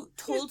 you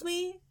told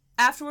me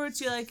afterwards,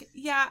 you're like,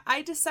 yeah,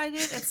 I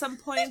decided at some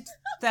point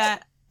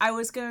that I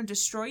was going to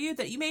destroy you,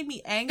 that you made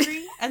me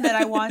angry, and that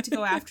I wanted to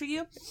go after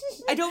you.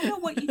 I don't know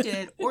what you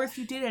did, or if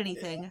you did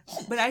anything,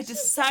 but I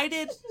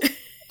decided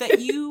that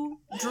you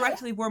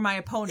directly were my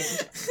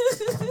opponent.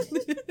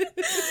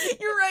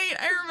 You're right.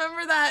 I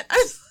remember that.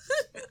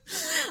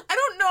 I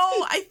don't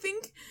know. I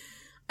think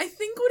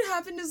what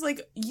happened is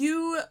like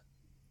you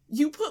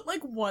put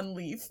like one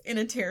leaf in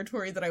a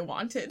territory that I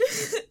wanted,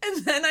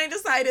 and then I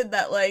decided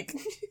that like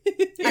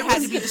I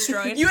had to be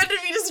destroyed. You had to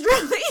be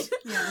destroyed.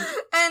 Yeah.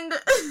 And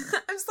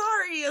I'm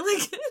sorry.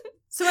 Like,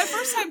 so my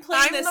first time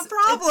playing I'm the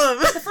problem.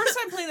 The first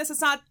time playing this, it's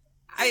not.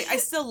 I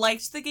still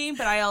liked the game,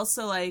 but I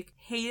also like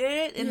hated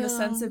it in the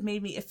sense it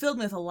filled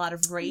me with a lot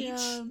of rage.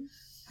 Yeah.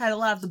 Had a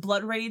lot of the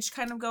blood rage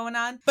kind of going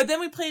on. But then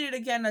we played it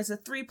again as a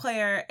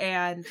 3-player,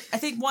 and I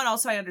think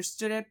I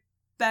understood it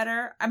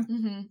better.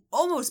 I'm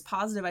almost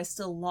positive I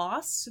still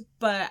lost,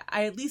 but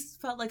I at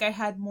least felt like I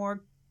had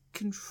more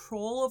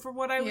control over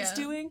what I was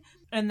doing,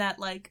 and that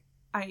like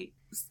I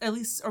at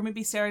least, or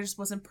maybe Sarah just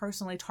wasn't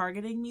personally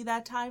targeting me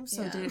that time,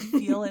 so it didn't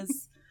feel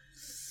as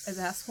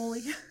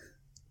assholey.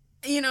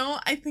 You know,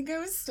 I think I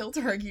was still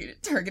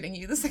targeting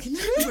you the second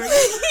time.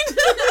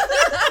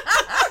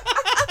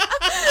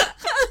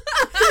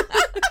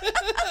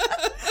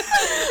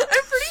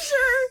 I'm pretty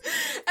sure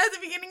at the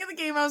beginning of the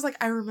game I was like,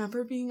 I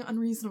remember being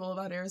unreasonable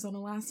about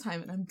Arizona last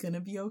time, and I'm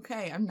gonna be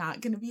okay. I'm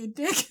not gonna be a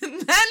dick.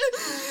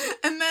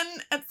 And then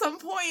at some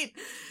point,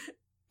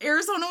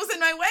 Arizona was in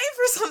my way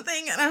for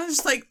something, and I was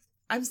just like,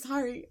 I'm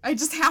sorry. I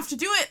just have to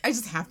do it. I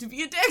just have to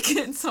be a dick.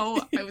 And so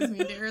I was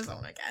mean to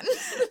Arizona again.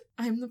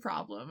 I'm the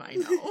problem, I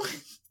know.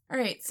 All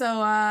right,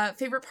 so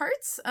favorite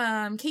parts?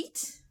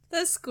 Kate?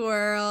 The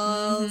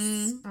squirrels.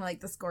 Mm-hmm. I like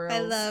the squirrels. I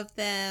love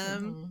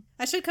them. Mm-hmm.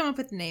 I should come up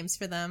with names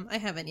for them. I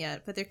haven't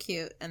yet, but they're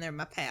cute and they're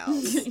my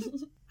pals.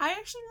 I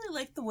actually really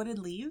like the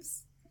wooden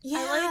leaves.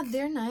 Yeah,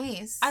 they're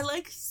nice. I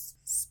like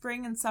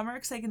spring and summer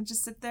because I can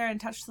just sit there and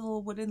touch the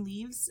little wooden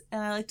leaves,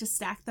 and I like to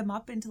stack them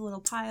up into little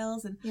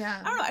piles. And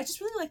I don't know, I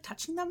just really like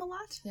touching them a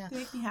lot. Yeah. They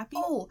make me happy.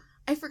 Oh,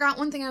 I forgot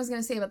one thing I was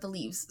going to say about the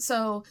leaves.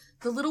 So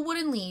the little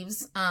wooden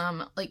leaves,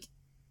 like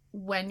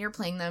when you're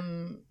playing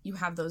them, you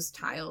have those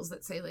tiles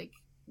that say like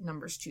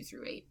numbers 2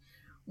 through 8.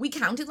 We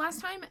counted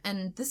last time,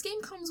 and this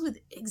game comes with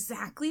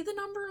exactly the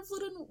number of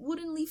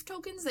wooden leaf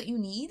tokens that you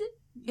need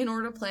in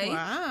order to play.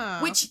 Wow.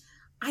 Which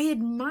I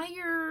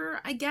admire,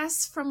 I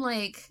guess, from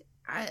like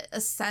a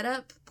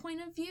setup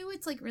point of view.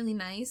 It's like really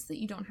nice that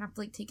you don't have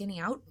to like take any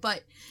out,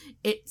 but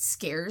it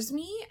scares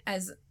me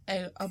as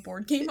a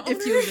board game owner.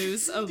 If you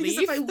lose a Because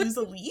leaf. if I lose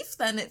a leaf,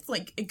 then it's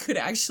like it could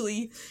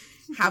actually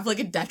have like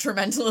a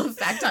detrimental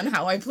effect on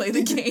how I play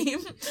the game.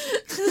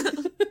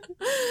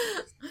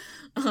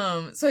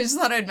 So I just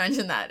thought I'd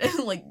mention that.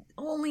 Like,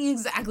 only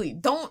exactly.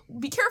 Don't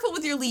be careful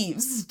with your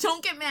leaves.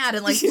 Don't get mad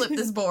and like flip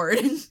this board.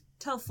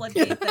 Tell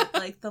Floodgate that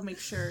like they'll make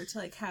sure to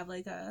like have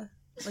like a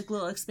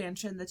little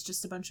expansion that's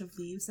just a bunch of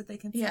leaves that they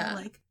can sell,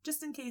 like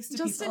just in case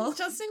to people.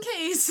 Just in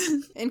case.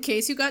 In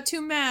case you got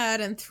too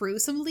mad and threw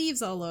some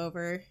leaves all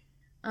over.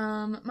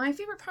 My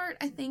favorite part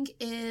I think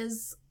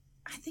it's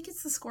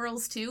the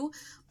squirrels too,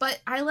 but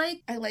I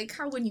like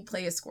how when you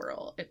play a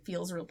squirrel, it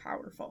feels real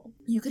powerful.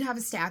 You could have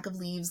a stack of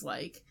leaves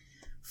like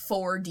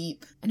 4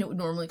 deep, and it would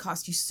normally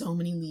cost you so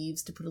many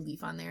leaves to put a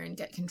leaf on there and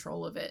get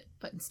control of it.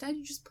 But instead,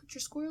 you just put your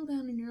squirrel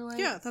down and you're like,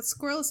 Yeah, that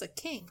squirrel is a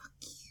king.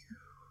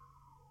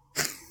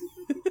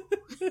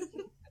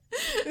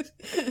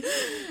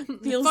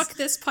 Fuck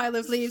this pile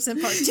of leaves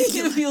in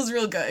particular. It feels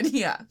real good,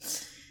 yeah.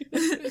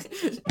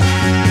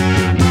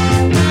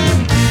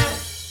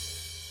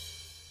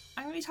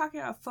 I'm going to be talking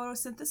about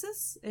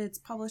photosynthesis. It's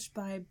published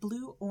by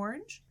Blue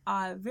Orange.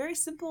 A very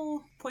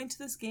simple point to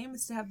this game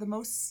is to have the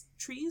most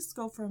trees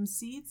go from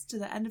seeds to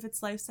the end of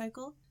its life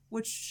cycle,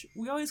 which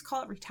we always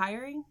call it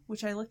retiring,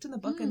 which I looked in the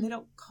book and they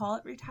don't call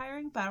it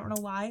retiring, but I don't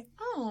know why.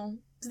 Oh,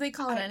 do they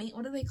call it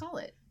what do they call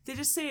it? They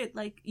just say it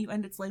like you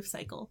end its life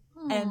cycle.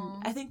 Aww. And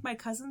I think my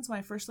cousins, when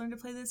I first learned to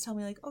play this, tell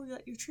me like, oh, you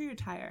let your tree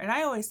retire. And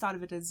I always thought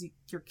of it as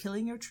you're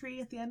killing your tree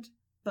at the end.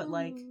 But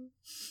like,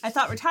 I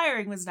thought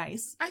retiring was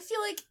nice. I feel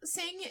like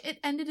saying it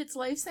ended its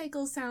life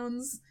cycle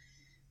sounds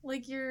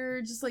like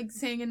you're just like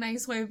saying a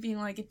nice way of being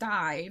like it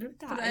died.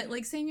 But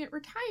like saying it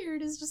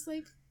retired is just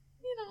like,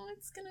 you know,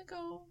 it's gonna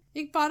go.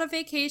 You bought a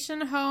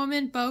vacation home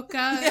in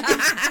Boca.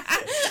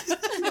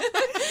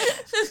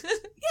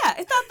 Yeah,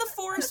 I thought the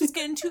forest was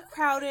getting too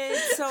crowded,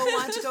 so I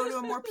wanted to go to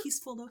a more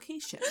peaceful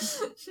location.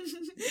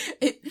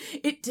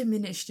 It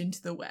diminished into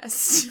the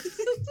west.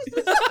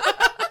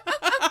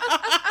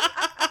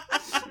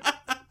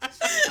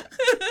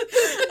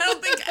 I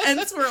don't think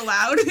Ents were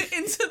allowed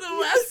into the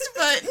west,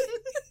 but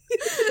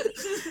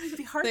It'd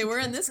be hard They to were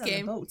in this transfer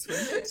game. the boats,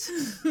 wouldn't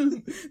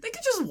it? they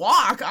could just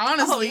walk,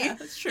 honestly. Oh, yeah,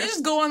 that's true. They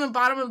just go on the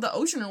bottom of the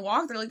ocean and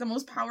walk. They're like the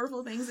most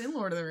powerful things in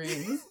Lord of the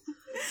Rings.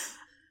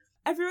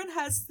 Everyone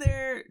has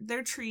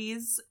their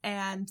trees,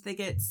 and they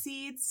get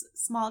seeds,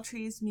 small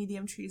trees,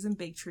 medium trees, and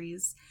big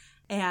trees.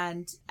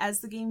 And as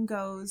the game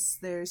goes,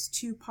 there's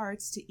 2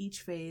 parts to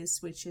each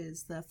phase, which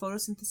is the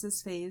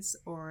photosynthesis phase,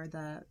 or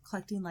the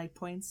collecting light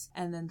points,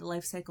 and then the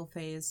life cycle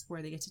phase,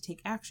 where they get to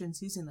take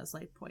actions using those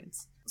light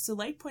points. So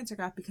light points are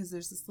got because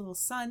there's this little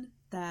sun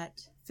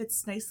that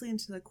fits nicely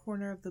into the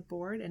corner of the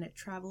board, and it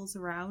travels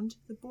around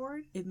the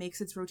board. It makes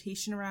its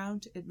rotation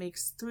around. It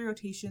makes 3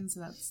 rotations,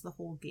 and that's the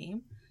whole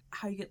game.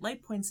 How you get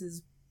light points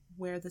is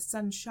where the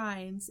sun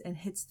shines and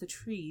hits the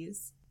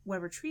trees.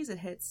 Whatever trees it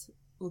hits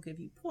will give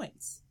you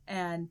points.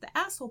 And the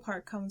asshole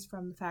part comes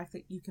from the fact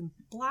that you can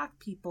block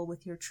people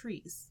with your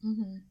trees.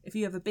 Mm-hmm. If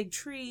you have a big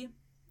tree,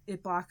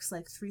 it blocks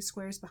like 3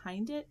 squares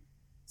behind it.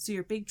 So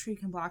your big tree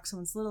can block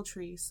someone's little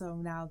tree, so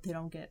now they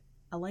don't get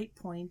a light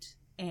point.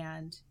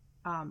 And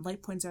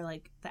light points are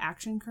like the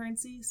action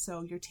currency,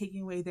 so you're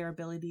taking away their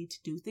ability to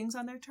do things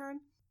on their turn.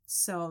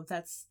 So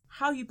that's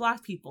how you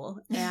block people,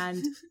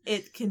 and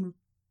it can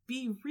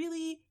be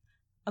really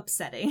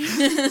upsetting.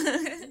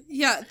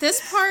 Yeah,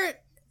 this part,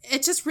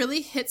 it just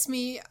really hits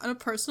me on a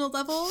personal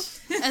level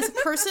as a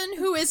person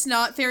who is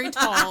not very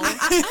tall.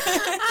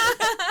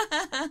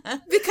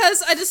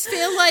 Because I just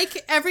feel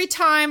like every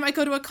time I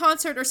go to a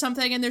concert or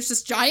something and there's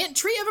this giant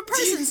tree of a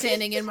person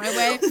standing in my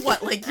way.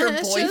 What, like your And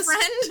it's boyfriend?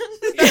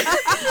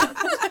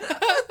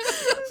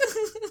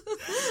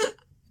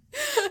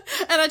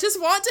 And I just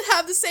want to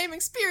have the same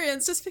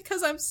experience. Just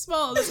because I'm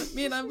small doesn't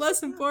mean I'm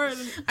less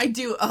important. I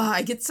do.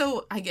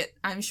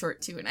 I'm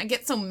short too, and I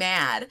get so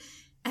mad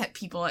at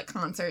people at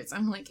concerts.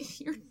 I'm like,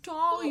 if you're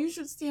tall, you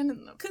should stand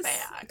in the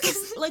back.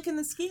 Because, like in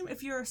this game,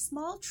 if you're a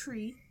small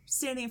tree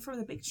standing in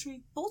front of the big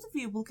tree, both of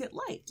you will get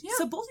light. Yeah.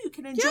 So both of you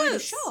can enjoy the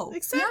show.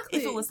 Exactly.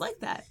 If it was like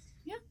that.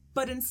 Yeah.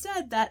 But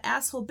instead, that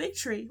asshole big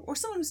tree, or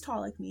someone who's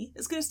tall like me,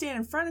 is going to stand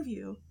in front of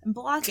you and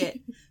block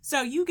it.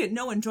 So you get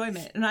no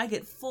enjoyment, and I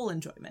get full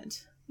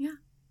enjoyment. Yeah.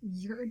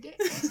 You're a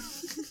dick.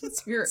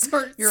 You're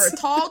a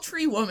tall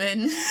tree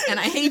woman, and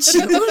I hate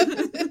you.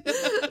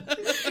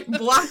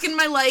 Blocking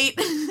my light.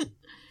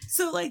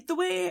 So, like, the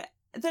way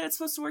that it's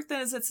supposed to work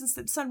then is that since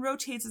the sun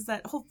rotates, is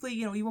that hopefully,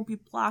 you won't be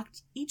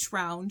blocked each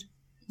round.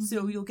 Mm-hmm.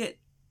 So you'll get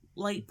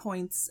light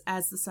points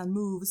as the sun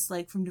moves,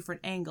 like from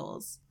different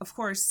angles. Of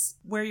course,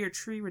 where your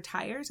tree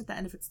retires at the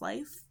end of its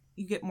life,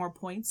 you get more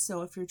points.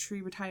 So if your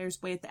tree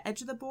retires way at the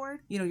edge of the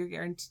board, you're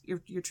guaranteed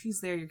your tree's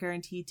there. You're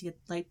guaranteed to get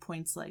light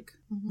points like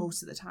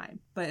most of the time.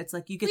 But it's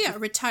like you get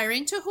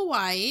retiring to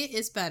Hawaii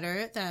is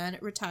better than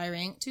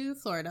retiring to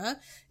Florida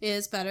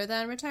is better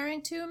than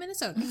retiring to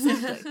Minnesota.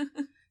 Exactly.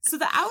 So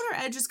the outer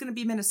edge is going to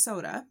be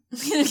Minnesota,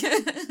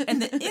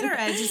 and the inner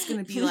edge is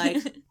going to be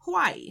like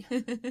Hawaii.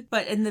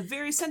 But in the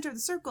very center of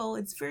the circle,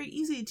 it's very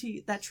easy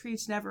to that tree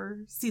to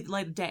never see the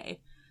light of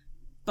day.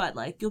 But,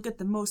 like, you'll get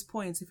the most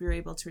points if you're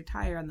able to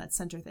retire on that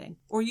center thing.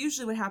 Or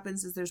usually what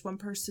happens is there's one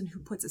person who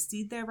puts a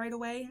seed there right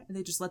away, and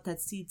they just let that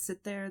seed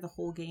sit there the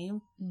whole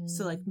game.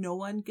 So, like, no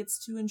one gets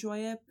to enjoy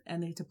it,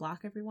 and they get to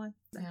block everyone.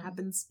 That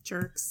happens.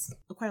 Jerks.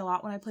 Quite a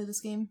lot when I play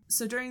this game.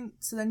 So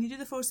then you do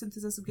the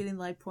photosynthesis of getting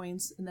light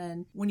points, and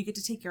then when you get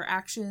to take your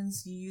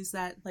actions, you use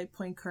that light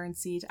point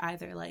currency to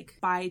either, like,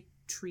 buy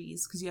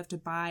trees, because you have to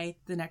buy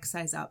the next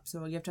size up.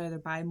 So you have to either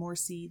buy more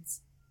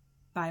seeds,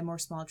 buy more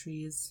small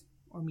trees,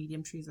 or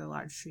medium trees or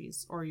large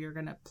trees, or you're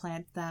going to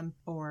plant them,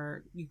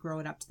 or you grow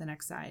it up to the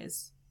next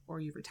size, or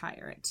you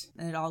retire it.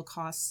 And it all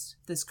costs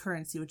this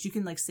currency, which you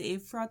can, like,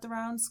 save throughout the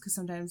rounds, because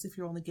sometimes if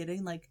you're only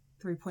getting, like,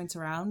 3 points a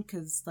round,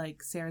 because,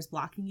 like, Sarah's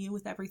blocking you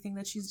with everything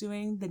that she's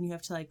doing, then you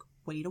have to, like,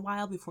 wait a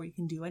while before you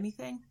can do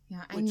anything.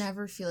 Yeah, I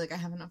never feel like I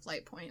have enough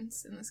light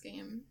points in this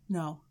game.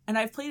 No. And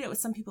I've played it with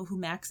some people who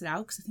max it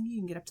out, because I think you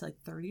can get up to, like,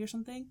 30 or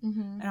something.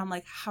 And I'm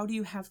like, how do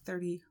you have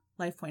 30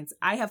 life points?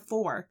 I have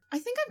 4. I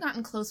think I've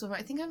gotten close with it.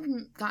 I think I've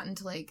gotten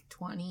to like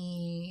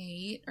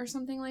 28 or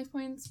something life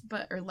points,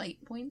 or light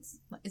points.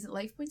 Is it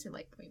life points or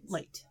light points?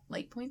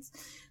 Light points.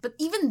 But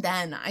even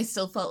then, I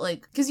still felt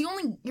like, because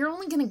you're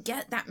only gonna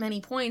get that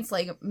many points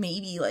like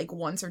maybe like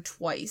once or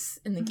twice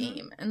in the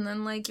game, and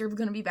then like you're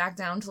gonna be back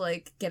down to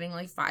like getting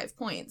like 5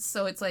 points.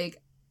 So it's like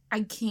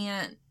I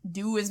can't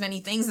do as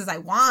many things as I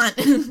want.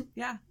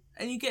 Yeah,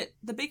 and you get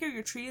the bigger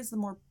your tree is, the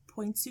more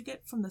points you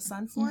get from the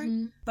sun for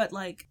it, but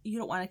like you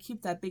don't want to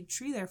keep that big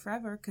tree there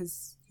forever,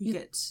 because you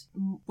get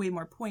way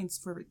more points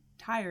for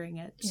retiring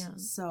it.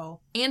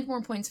 And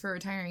more points for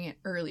retiring it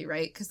early,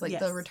 right? Because like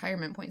the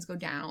retirement points go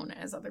down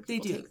as other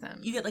people take them.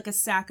 You get like a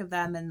stack of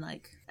them, and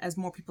like as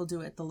more people do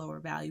it, the lower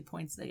value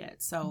points they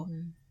get. So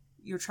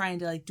you're trying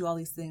to like do all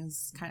these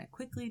things kind of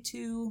quickly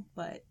too,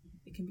 but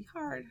it can be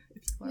hard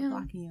if people are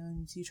blocking you,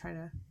 and you try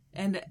to.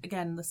 And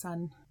again, the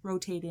sun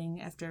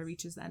rotating after it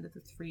reaches the end of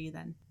the 3,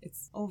 then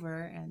it's over,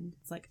 and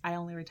it's like, I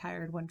only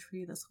retired 1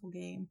 tree this whole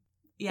game.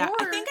 Yeah,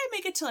 I think I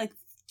make it to like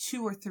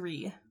 2 or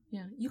 3.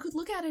 Yeah, you could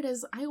look at it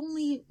as, I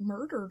only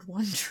murdered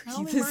 1 tree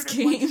this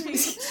game.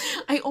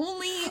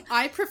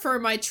 I prefer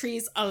my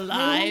trees alive.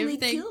 I only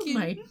killed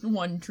my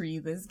 1 tree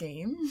this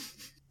game.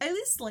 I at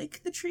least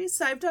like the trees.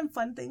 So I've done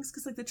fun things,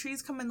 because like the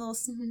trees come in our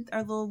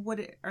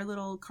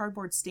little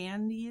cardboard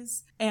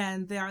standees,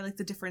 and they are like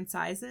the different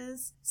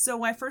sizes. So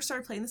when I first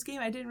started playing this game,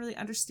 I didn't really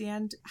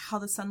understand how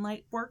the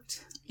sunlight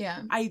worked.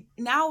 Yeah. I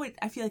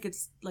feel like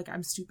it's like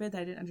I'm stupid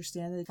that I didn't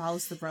understand that it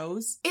follows the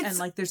rows, and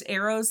like there's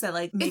arrows that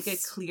like make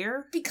it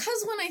clear.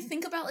 Because when I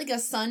think about like a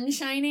sun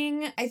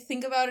shining, I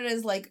think about it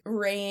as like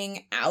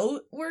raying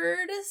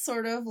outward,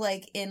 sort of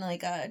like in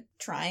like a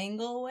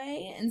triangle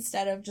way,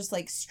 instead of just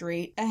like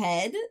straight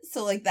ahead.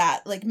 So like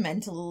that, like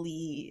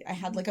mentally, I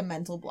had like a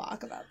mental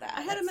block about that.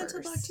 I had a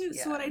mental block too.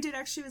 Yeah. So what I did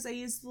actually was I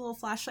used the little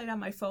flashlight on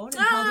my phone and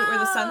held it where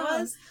the sun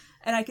was.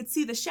 And I could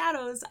see the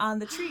shadows on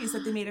the trees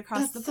that they made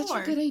across the floor. That's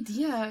such a good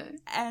idea.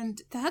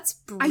 And that's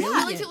brilliant. I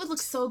feel like it would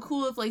look so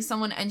cool if like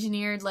someone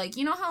engineered, like,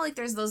 you know how like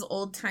there's those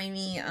old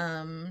timey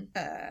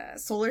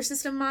solar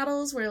system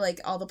models where like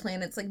all the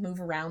planets like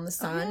move around the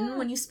sun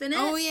when you spin it.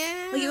 Oh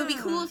yeah. Like it would be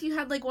cool if you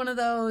had like one of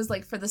those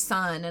like for the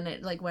sun, and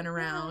it like went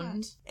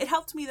around. It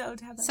helped me though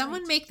to have that.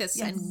 Someone make this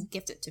and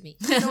gift it to me.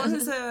 Someone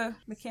who's a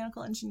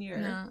mechanical engineer.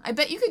 Yeah. I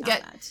bet you could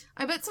get that.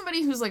 I bet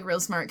somebody who's like real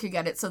smart could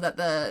get it so that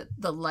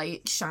the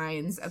light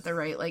shines at the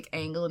right like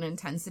angle and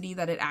intensity,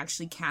 that it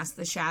actually casts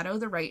the shadow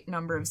the right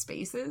number of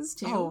spaces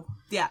too. Oh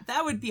yeah,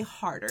 that would be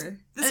harder.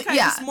 This kind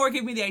of just more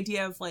gave me the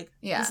idea of like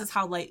this is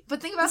how light.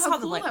 But think about how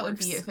cool that would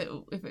be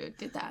if it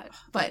did that.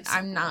 But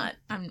I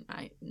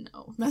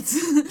no, that's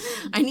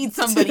I need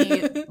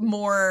somebody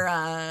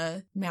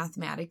more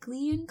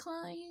mathematically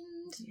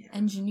inclined,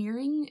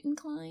 engineering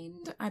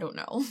inclined. I don't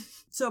know.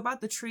 So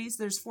about the trees,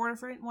 there's 4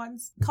 different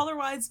ones.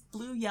 Color-wise,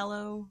 blue,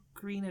 yellow,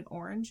 green, and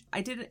orange.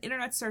 I did an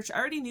internet search. I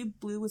already knew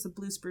blue was a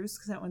blue spruce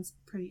because that one's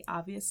pretty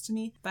obvious to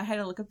me. But I had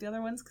to look up the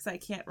other ones because I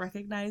can't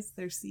recognize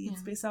their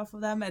seeds based off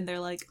of them. And they're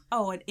like,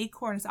 oh, an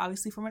acorn is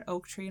obviously from an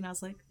oak tree. And I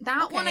was like,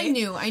 that one I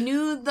knew. I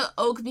knew the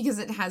oak because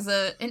it has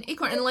an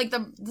acorn. And like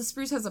the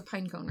spruce has a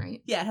pine cone,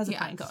 right? Yeah, it has a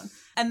pine cone.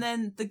 And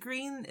then the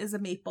green is a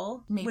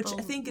maple which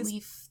I think is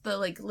leaf, the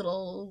like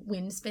little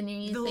wind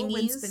spinning thingies.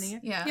 Wind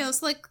spinning. Yeah,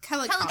 it's like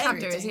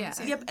helicopters.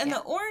 Yep. And the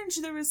orange,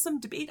 there was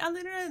some debate on the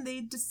internet, and they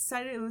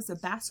decided it was a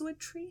basswood wood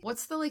tree.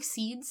 What's the like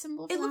seed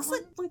symbol for It that looks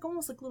one? like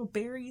almost like little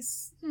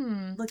berries, I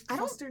like don't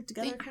clustered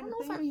together I kind don't of know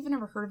thing. if I've even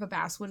ever heard of a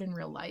basswood in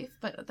real life,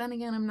 but then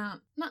again, I'm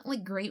not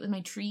like great with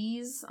my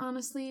trees,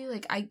 honestly.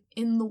 Like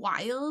in the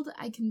wild,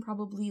 I can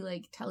probably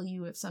like tell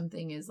you if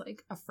something is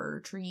like a fir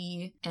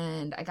tree,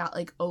 and I got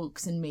like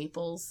oaks and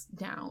maples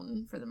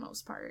down for the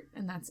most part,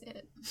 and that's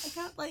it. I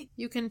got like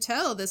You can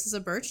tell this is a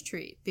birch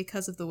tree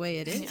because of the way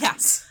it is.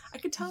 yes, I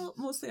could tell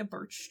mostly a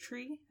birch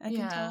tree. I can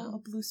Yeah. tell a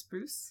blue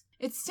spruce.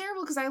 It's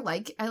terrible because I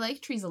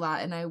like trees a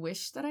lot, and I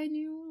wish that I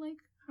knew like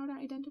how to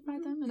identify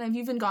them. And I've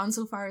even gone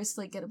so far as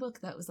to like get a book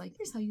that was like,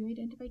 here's how you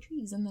identify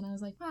trees. And then I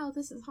was like, wow,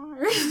 this is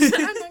hard. I'm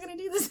not gonna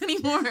do this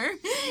anymore.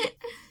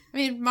 I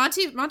mean,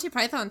 Monty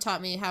Python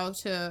taught me how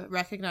to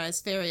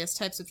recognize various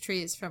types of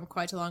trees from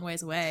quite a long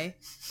ways away,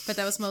 but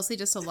that was mostly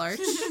just a larch,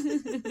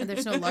 and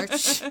there's no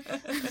larch.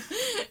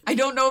 I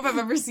don't know if I've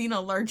ever seen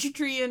a larch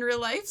tree in real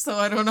life, so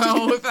I don't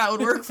know if that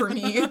would work for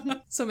me.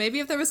 So maybe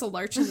if there was a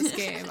larch in this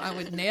game, I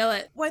would nail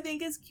it. What I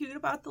think is cute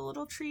about the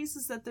little trees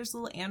is that there's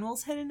little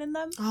animals hidden in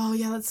them. Oh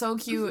yeah, that's so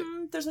cute.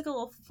 Mhm. There's like a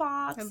little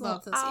fox, I a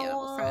love little those owl.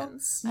 animal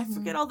friends. I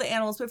forget all the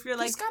animals, but if you're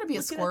like, There's gotta be a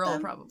looking at squirrel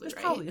them, probably, There's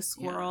right? probably a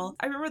squirrel.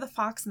 I remember the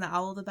fox and the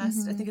owl the best.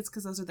 I Mhm. think it's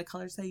because those are the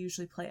colors I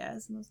usually play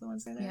as, and those are the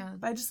ones that are there. Yeah.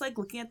 But I just like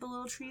looking at the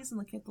little trees and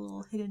looking at the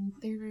little hidden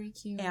They're very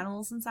cute.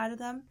 animals inside of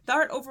them. The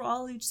art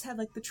overall, you just have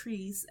like the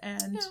trees,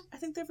 and Yeah. I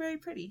think they're very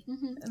pretty.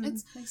 Mhm. And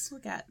It's nice to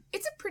look at.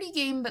 it's a pretty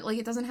game, but like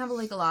it doesn't have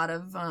like a lot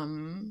of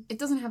it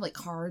doesn't have like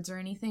cards or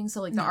anything,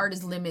 so like the No. art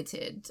is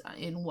limited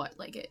in what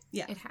like it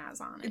Yeah. it has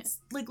on it. It's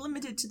like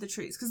limited to the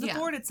trees because the Yeah.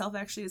 board itself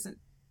actually isn't.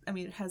 I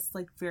mean, it has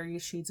like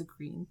various shades of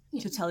green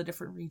Yeah. to tell the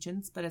different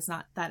regions, but it's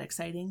not that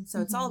exciting.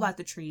 So it's all Mhm. about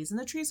the trees, and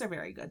the trees are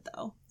very good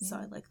though. So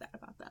Yeah. I like that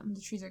about them. The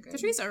trees are good. The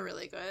trees are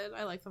really good.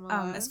 I like them a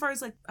lot. As far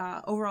as like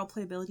overall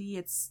playability,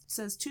 it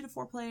says 2 to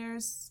 4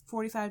 players,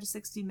 45 to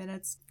 60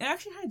 minutes. It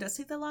actually kind of does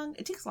take that long.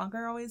 It takes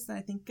longer always than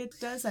I think it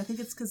does. I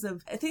think it's because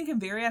of I think it can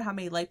vary on how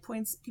many life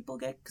points people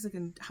get because it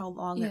can how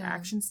long their Yeah.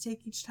 actions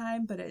take each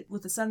time. But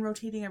with the sun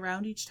rotating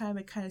around each time,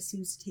 it kind of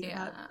seems to take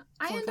about.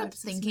 I end 45 up to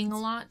 60 thinking a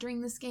minutes. lot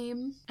during this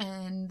game,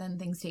 and then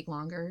things take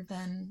longer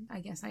than I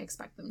guess I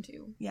expect them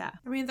to. Yeah.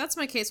 I mean, that's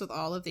my case with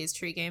all of these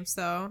tree games,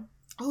 though.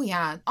 Oh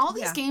yeah, all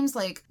these Yeah. games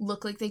like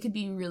look like they could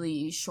be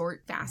really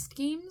short, fast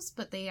games,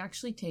 but they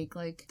actually take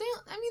like they're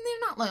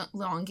not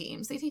long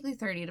games. They take like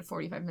 30 to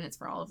 45 minutes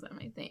for all of them,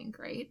 I think,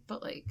 right?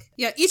 But like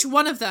Yeah, each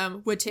one of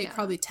them would take Yeah.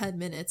 probably 10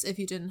 minutes if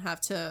you didn't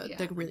have to Yeah.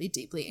 like really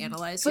deeply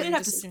analyze But your it'd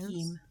have to decisions.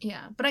 scheme.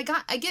 yeah, but I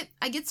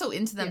get so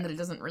into them Yeah. that it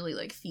doesn't really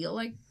like feel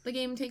like the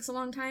game takes a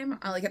long time.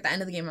 Like at the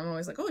end of the game, I'm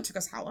always like, oh, it took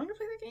us how long to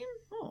play that game?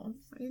 Oh,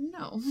 I didn't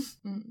know.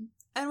 Mm.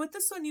 And with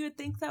this one, you would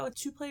think that with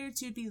 2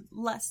 players, you'd be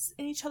less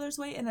in each other's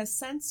way. In a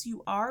sense,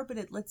 you are, but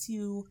it lets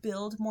you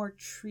build more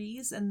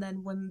trees. And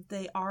then when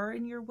they are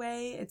in your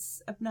way,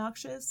 it's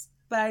obnoxious.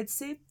 But I'd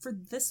say for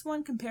this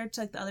one, compared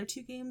to like the other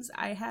 2 games,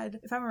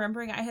 if I'm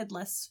remembering, I had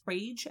less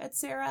rage at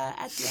Sarah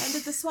at the end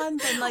of this one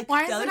than like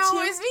Why the is other it 2.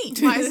 always me?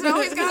 Why is it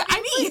always gotta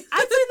be me?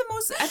 I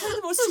play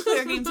the most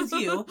 2-player games with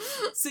you,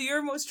 so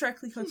you're most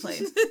directly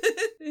played.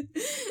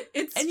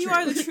 It's And you true.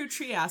 are the true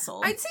tree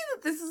asshole. I'd say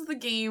that this is the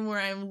game where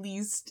I'm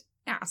least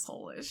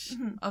asshole-ish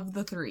Mhm. of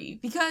the 3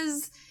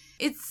 because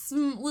it's a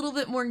little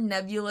bit more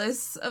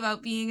nebulous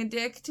about being a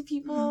dick to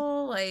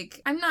people.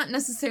 Like, I'm not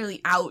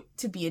necessarily out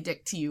to be a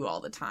dick to you all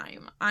the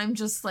time. I'm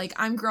just like,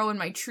 I'm growing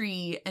my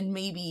tree, and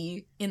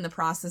maybe in the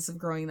process of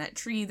growing that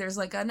tree, there's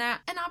like an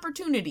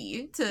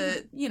opportunity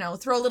to,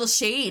 throw a little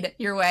shade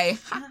your way.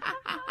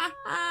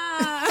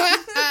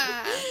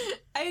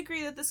 I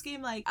agree that this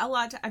game, like,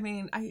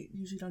 I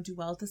usually don't do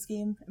well at this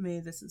game. Maybe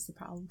this is the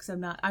problem, because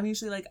I'm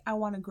usually like, I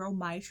want to grow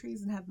my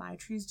trees and have my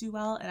trees do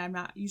well, and I'm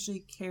not usually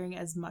caring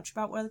as much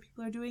about what other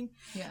people are doing.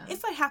 Yeah.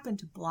 If I happen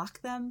to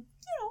block them,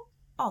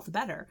 all the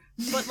better.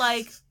 But,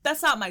 like,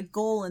 that's not my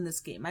goal in this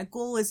game. My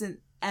goal isn't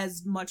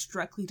as much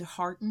directly to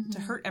hurt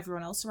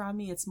everyone else around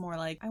me. It's more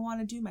like I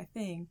want to do my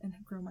thing and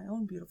grow my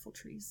own beautiful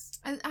trees.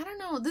 I don't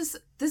know.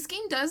 This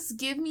game does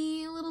give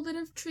me a little bit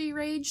of tree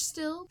rage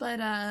still, but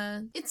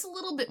it's a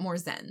little bit more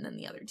zen than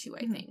the other 2,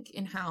 I think,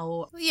 in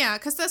how Yeah,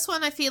 because this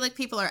one I feel like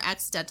people are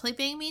accidentally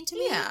being mean to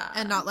me. Yeah.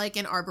 And not like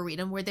in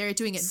Arboretum where they're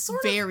doing it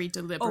Sort of- very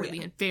deliberately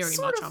and very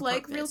sort much of on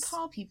like purpose. real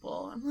tall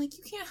people. I'm like,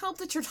 you can't help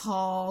that you're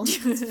tall.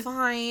 It's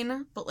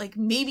fine, but like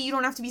maybe you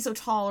don't have to be so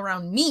tall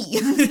around me.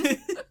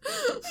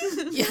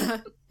 Yeah.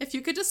 If you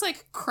could just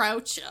like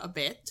crouch a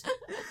bit.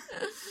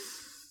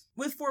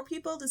 With 4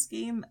 people, this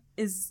game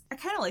I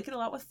kind of like it a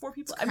lot with 4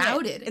 people. It's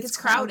crowded. It It gets gets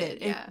crowded.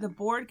 crowded, yeah. The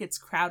board gets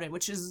crowded,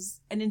 which is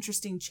an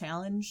interesting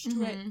challenge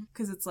to it, Mhm.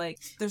 because it's like,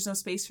 there's no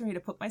space for me to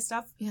put my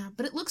stuff. Yeah,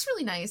 but it looks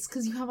really nice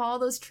because you have all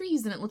those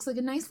trees and it looks like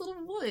a nice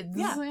little woods.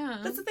 Yeah,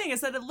 That's the thing,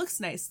 is that it looks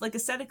nice. Like,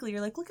 aesthetically,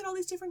 you're like, look at all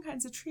these different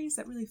kinds of trees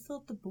that really fill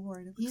up the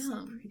board. It looks so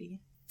Yeah. pretty.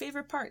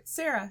 Favorite part,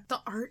 Sarah?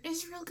 The art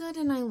is real good,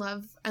 and I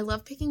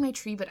love picking my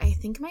tree, but I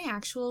think my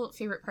actual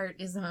favorite part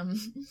is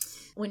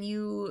when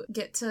you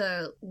get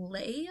to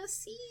lay a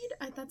seed,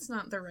 That's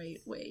not the right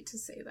way to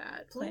say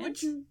that. What Plant?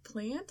 would you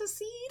plant a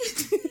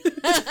seed?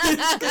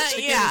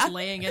 Yeah.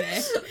 Laying an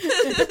egg.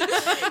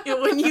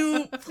 Yeah, when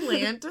you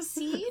plant a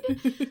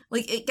seed,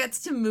 like it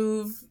gets to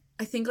move,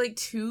 I think like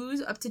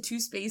up to two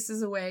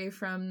spaces away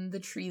from the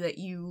tree that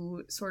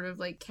you sort of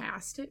like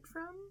cast it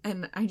from.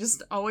 And I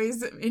just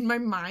always, in my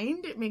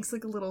mind, it makes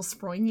like a little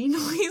springy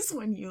noise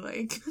when you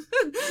like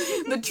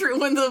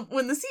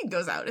when the seed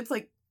goes out. It's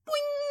like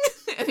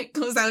boing, and it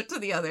goes out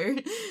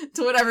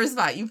to whatever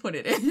spot you put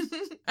it in.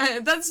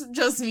 And that's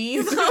just me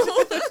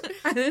though.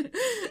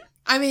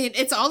 I mean,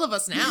 it's all of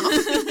us now.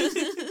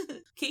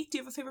 Kate, do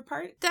you have a favorite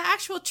part? The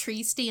actual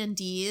tree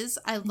standees,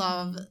 I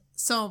love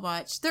so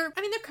much. They're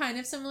kind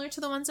of similar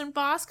to the ones in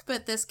Bosk,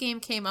 but this game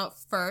came out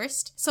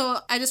first. So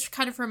I just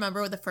kind of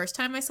remember the first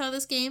time I saw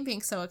this game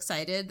being so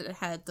excited that it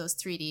had those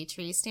 3D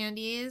tree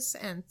standees,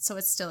 and so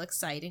it's still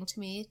exciting to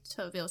me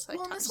to be able to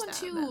Well, in touch this one them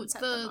too, and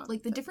set them up.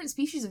 the different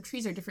species of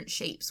trees are different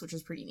shapes, which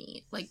is pretty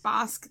neat. Like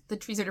Bosk, the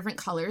trees are different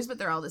colors, but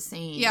they're all the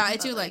same. Yeah, I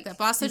But, do like that.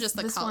 Bosk are just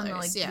the this colors. one,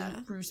 like yeah.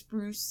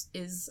 Bruce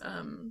is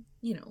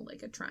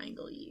like a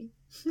triangle-y.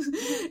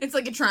 It's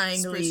like a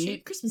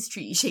triangle-y Christmas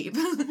tree shape.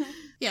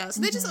 Yeah,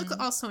 so they just look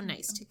all so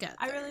nice together.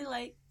 I really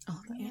like.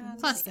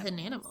 Plus the hidden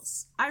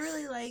animals.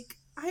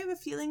 I have a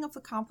feeling of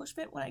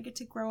accomplishment when I get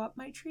to grow up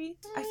my tree.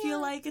 I feel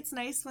like it's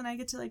nice when I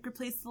get to like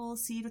replace the little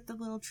seed with the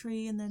little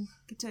tree, and then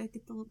get the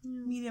little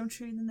medium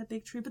tree and then the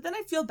big tree. But then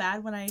I feel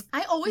bad when I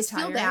always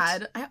feel retire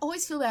bad. I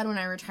always feel bad when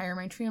I retire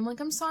my tree. I'm like,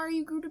 I'm sorry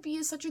you grew to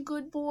be such a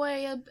good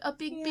boy, a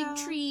big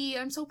tree.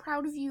 I'm so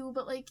proud of you,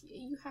 but like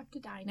you have to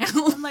die now.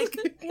 I'm like,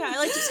 I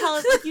like to tell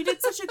it like you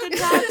did such a good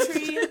job,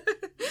 tree.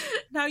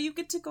 Now you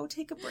get to go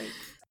take a break.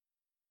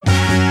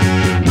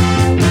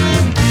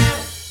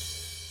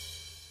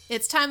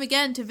 It's time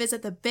again to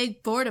visit the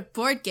big board of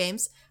board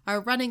games,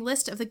 our running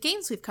list of the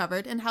games we've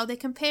covered and how they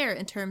compare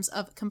in terms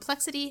of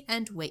complexity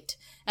and weight,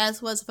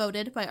 as was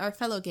voted by our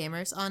fellow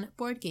gamers on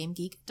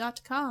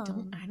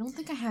BoardGameGeek.com. I don't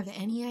think I have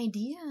any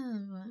idea.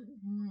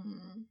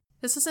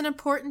 This is an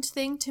important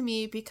thing to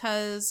me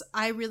because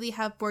I really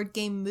have board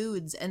game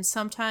moods, and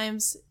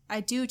sometimes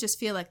I do just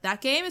feel like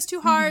that game is too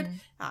hard.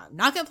 I'm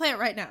not going to play it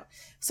right now.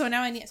 So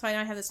now I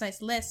have this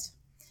nice list.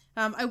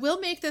 I will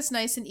make this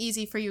nice and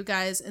easy for you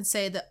guys and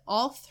say that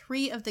all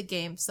 3 of the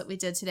games that we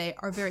did today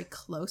are very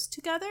close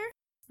together.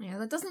 Yeah,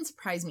 that doesn't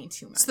surprise me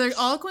too much. So they're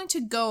all going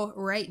to go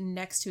right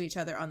next to each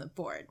other on the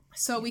board.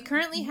 So we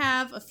currently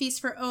have A Feast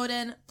for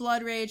Odin,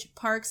 Blood Rage,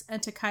 Parks,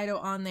 and Tokaido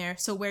on there.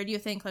 So where do you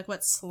think, like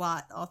what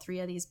slot all 3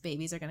 of these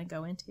babies are going to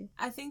go into?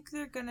 I think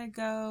they're gonna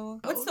go.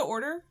 What's the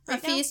order? A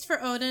Feast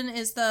for Odin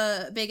is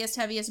the biggest,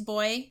 heaviest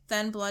boy,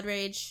 then Blood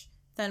Rage,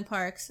 then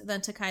Parks,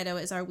 then Tokaido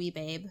is our wee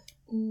babe.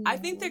 Ooh. I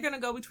think they're gonna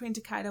go between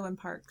Tokaido and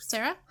Parks.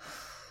 Sarah?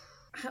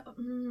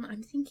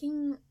 I'm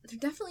thinking they're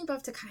definitely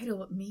above Tokaido,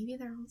 but maybe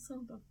they're also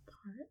above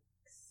Parks.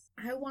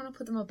 I want to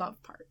put them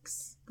above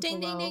Parks. Ding,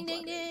 ding, below ding,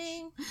 ding, Blood Rage.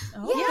 ding.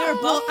 Oh, Yeah, they're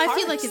well, both I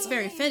feel like Parks. it's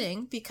very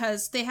fitting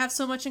because they have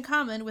so much in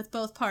common with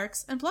both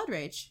Parks and Blood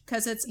Rage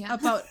because it's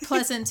about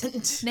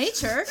pleasant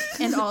nature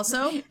and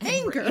also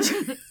anger.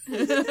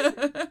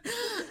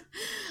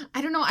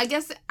 I don't know. I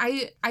guess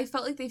I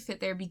felt like they fit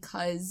there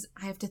because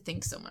I have to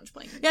think so much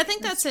playing. Yeah, I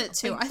think that's it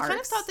too. Like I kind of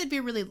Parks. thought they'd be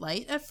really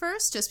light at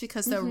first just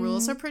because the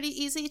rules are pretty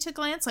easy to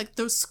glance. Like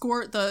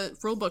the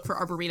rule book for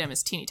Arboretum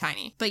is teeny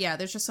tiny. But yeah,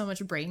 there's just so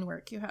much brain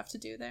work you have to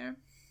do there.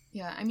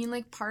 Yeah, I mean,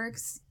 like,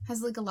 Parks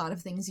has, like, a lot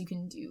of things you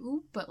can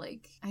do, but,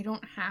 like, I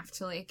don't have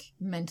to, like,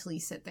 mentally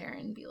sit there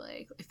and be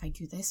like, if I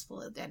do this,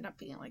 will it end up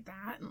being like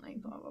that? And,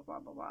 like, blah, blah, blah,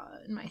 blah, blah,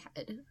 in my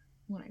head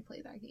when I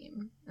play that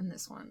game. And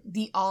this one.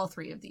 All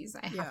 3 of these,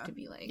 I have to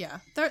be, like... Yeah,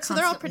 so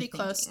they're all pretty constantly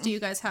close. thinking. Do you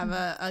guys have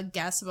a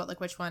guess about, like,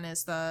 which one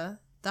is the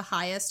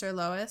highest or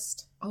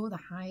lowest? Oh, the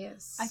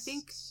highest. I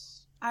think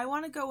I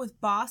want to go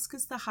with Bosk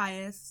as the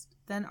highest,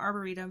 then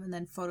Arboretum, and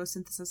then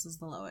Photosynthesis is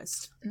the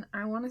lowest. And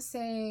I want to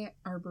say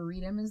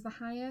Arboretum is the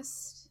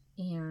highest,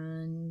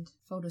 and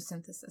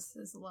Photosynthesis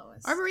is the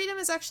lowest. Arboretum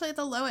is actually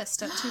the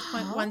lowest at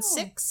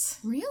 2.16.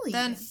 Really?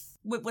 Then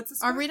Wait, what's the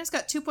score? Arboretum's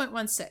got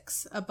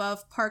 2.16.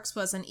 Above Parks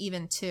was an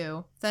even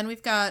 2. Then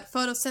we've got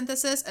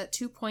Photosynthesis at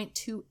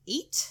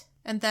 2.28.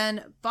 And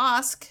then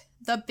Bosk,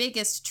 the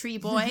biggest tree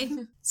boy,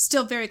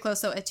 still very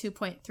close though at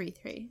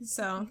 2.33.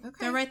 So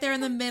they're right there in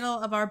the middle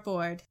of our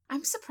board.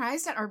 I'm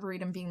surprised at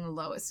Arboretum being the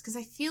lowest, because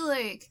I feel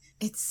like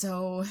it's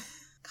so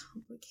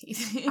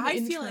complicated. I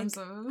in feel terms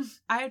like of...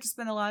 I have to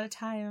spend a lot of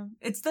time.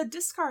 It's the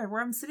discard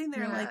where I'm sitting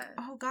there like,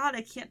 oh god,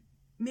 I can't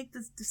make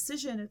this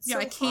decision. It's so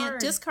I can't hard.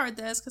 discard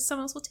this because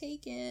someone else will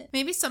take it.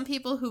 Maybe some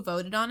people who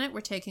voted on it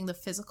were taking the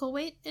physical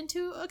weight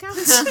into account.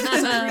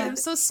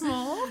 Arboretum's so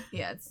small.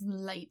 Yeah, it's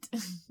light.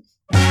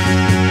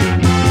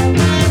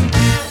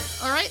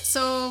 All right,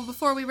 so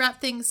before we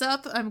wrap things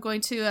up, I'm going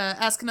to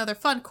ask another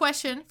fun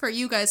question for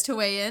you guys to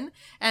weigh in,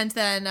 and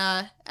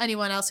then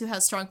anyone else who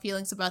has strong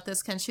feelings about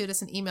this can shoot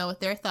us an email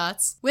with their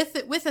thoughts. With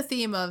the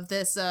theme of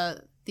this,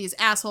 these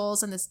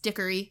assholes and this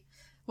dickery,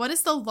 what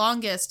is the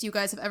longest you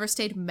guys have ever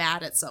stayed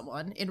mad at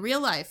someone in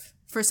real life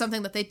for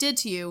something that they did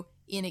to you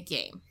in a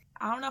game?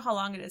 I don't know how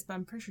long it is, but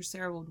I'm pretty sure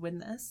Sarah would win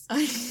this.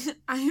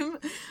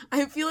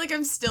 I feel like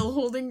I'm still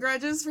holding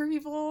grudges for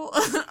people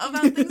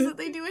about things that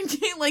they do in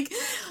game. Like,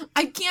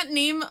 I can't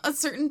name a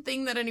certain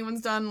thing that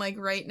anyone's done, like,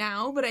 right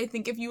now, but I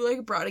think if you,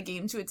 like, brought a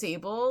game to a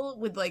table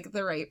with, like,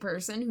 the right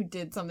person who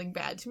did something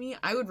bad to me,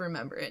 I would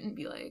remember it and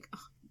be like,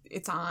 oh,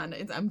 it's on.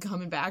 I'm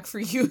coming back for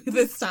you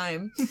this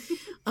time.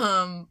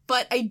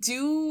 But I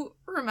do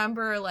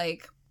remember,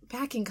 like,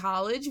 back in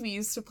college, we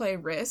used to play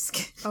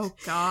Risk. Oh,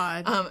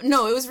 God.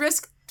 No, it was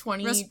Risk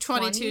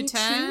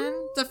 2210?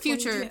 The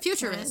future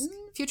Risk.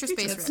 Future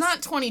space Risk. It's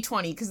not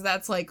 2020, because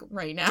that's, like,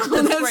 right now.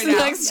 That's That's right the now.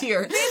 next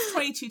year. I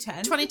think it's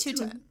 2210.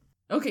 2210.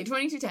 Okay,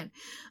 2210.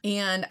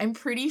 And I'm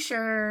pretty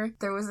sure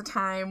there was a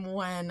time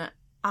when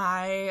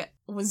I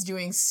was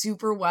doing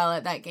super well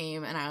at that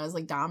game, and I was,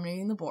 like,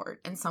 dominating the board,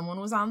 and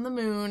someone was on the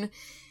moon,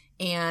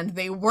 and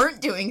they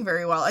weren't doing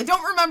very well. I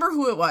don't remember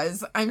who it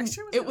was.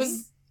 It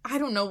was I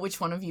don't know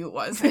which one of you it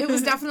was. It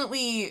was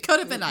definitely Could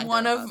have been either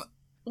one of of us.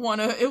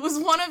 it was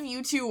one of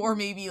you two, or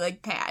maybe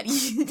like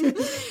Patty.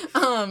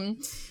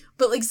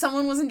 But like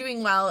someone wasn't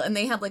doing well, and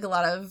they had like a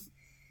lot of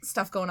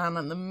stuff going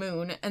on the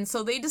moon, and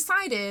so they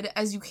decided,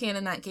 as you can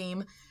in that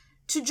game,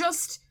 to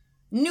just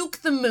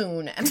nuke the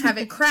moon and have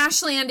it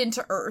crash land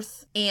into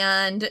Earth.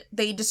 And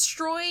they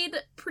destroyed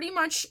pretty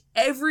much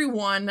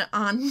everyone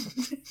on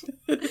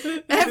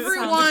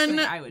everyone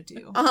I would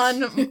do.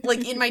 on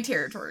like in my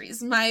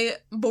territories. My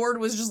board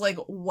was just like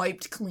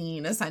wiped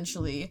clean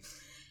essentially,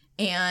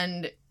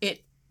 and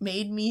it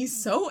made me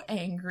so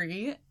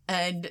angry.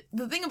 And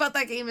the thing about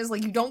that game is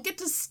like you don't get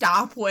to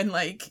stop when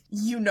like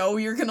you know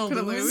you're gonna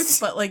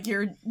lose, but like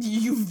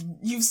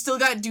you've still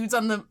got dudes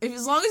on the,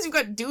 as long as you've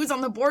got dudes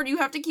on the board, you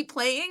have to keep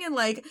playing. And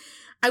like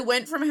I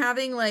went from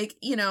having like,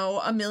 you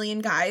know, 1 million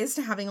guys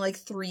to having like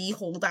 3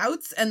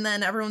 holdouts, and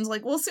then everyone's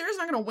like, well, Sarah's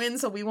not gonna win,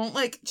 so we won't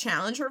like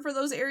challenge her for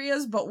those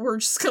areas, but we're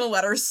just gonna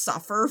let her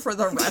suffer for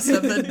the rest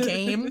of the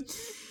game.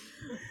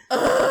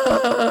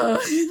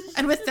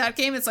 And with that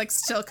game, it's like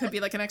still could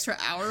be like an extra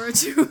hour or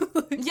two.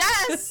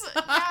 Yes.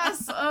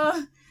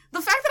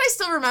 The fact that I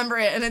still remember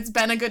it and it's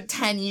been a good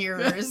 10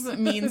 years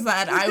means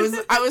that I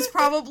was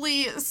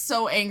probably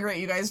so angry at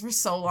you guys for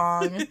so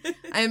long.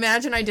 I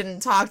imagine I didn't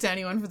talk to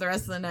anyone for the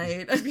rest of the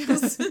night.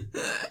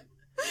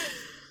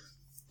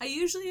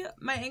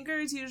 My anger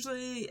is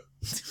usually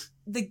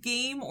the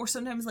game, or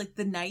sometimes like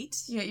the night.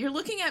 Yeah, you're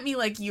looking at me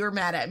like you're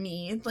mad at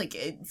me. Like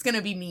it's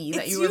gonna be me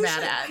that It's you were usually-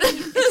 mad at.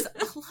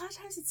 A lot of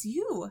times it's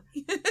you.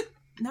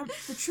 No,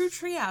 the true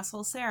tree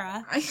asshole,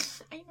 Sarah. I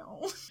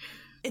know.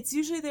 It's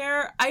usually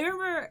there. I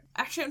remember,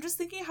 actually, I'm just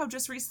thinking how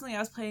just recently I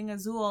was playing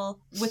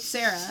Azul with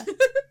Sarah,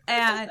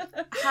 and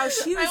how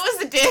she was, I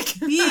was a dick.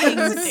 being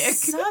I was a dick.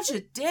 such a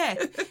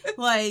dick.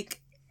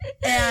 Like,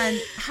 and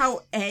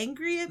how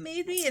angry it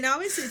made me. And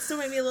obviously it still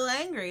made me a little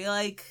angry.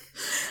 Like,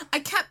 I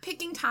kept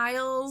picking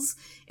tiles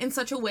in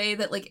such a way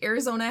that like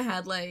Arizona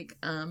had like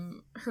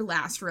her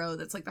last row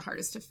that's like the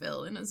hardest to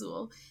fill in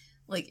Azul.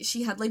 Like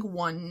she had like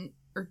 1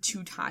 or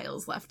 2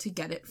 tiles left to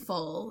get it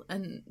full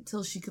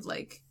until she could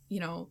like, you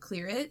know,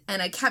 clear it.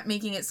 And I kept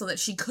making it so that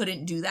she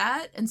couldn't do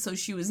that. And so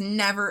she was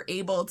never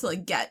able to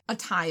like get a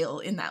tile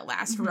in that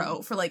last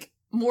row for like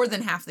more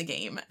than half the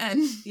game.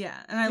 And yeah,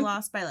 and I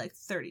lost by like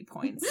 30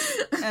 points.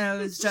 And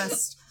it was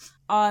just,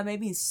 it made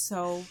me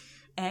so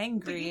but,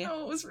 angry. you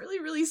know, it was really,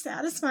 really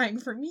satisfying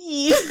for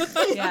me.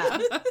 Yeah.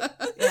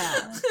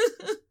 Yeah.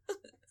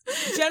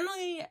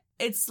 Generally,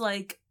 it's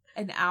like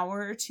an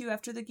hour or 2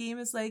 after the game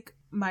is like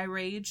my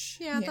rage.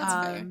 Yeah, Yeah.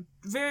 that's fair.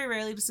 Very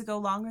rarely does it go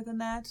longer than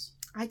that.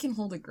 I can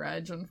hold a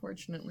grudge,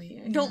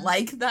 unfortunately. I don't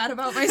like that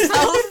about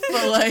myself,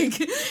 but like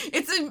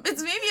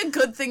it's maybe a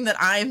good thing that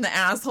I'm the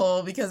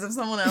asshole, because if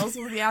someone else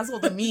was the asshole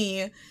to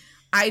me,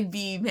 I'd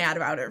be mad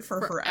about it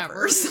for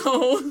forever.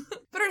 So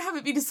better to have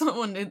it be to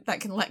someone that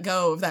can let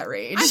go of that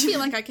rage. I feel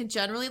like I can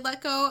generally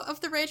let go of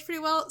the rage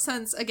pretty well,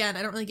 since, again,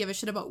 I don't really give a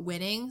shit about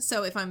winning,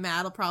 so if I'm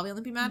mad, I'll probably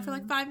only be mad for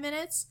like 5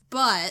 minutes.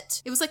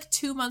 But it was like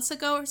 2 months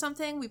ago or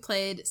something, we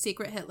played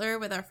Secret Hitler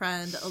with our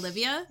friend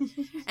Olivia,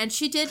 and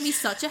she did me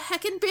such a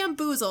heckin'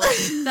 bamboozle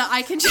that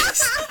I can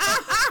just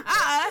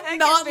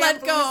not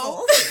let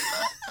go.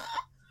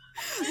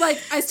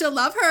 Like, I still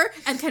love her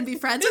and can be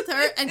friends with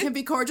her and can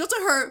be cordial to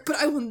her, but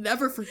I will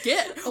never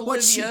forget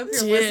what she Olivia, if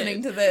did. you're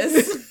listening to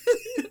this,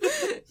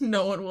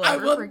 no one will I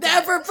ever will forget.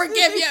 never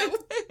forgive you.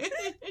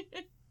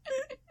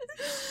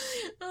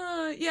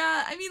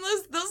 Yeah, I mean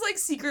those like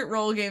secret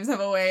role games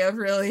have a way of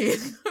really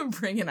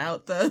bringing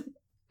out the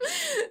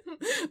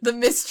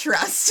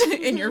mistrust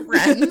in your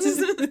friends.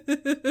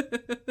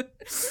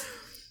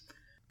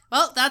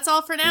 Well, that's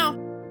all for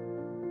now.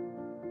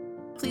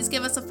 Please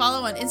give us a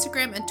follow on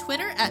Instagram and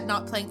Twitter at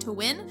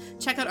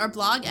NotPlayingToWin. Check out our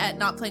blog at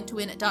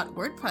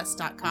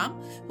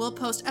notplayingtowin.wordpress.com. We'll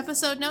post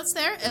episode notes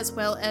there, as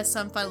well as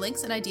some fun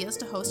links and ideas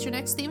to host your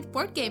next themed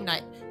board game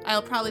night.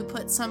 I'll probably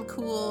put some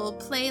cool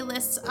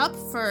playlists up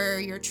for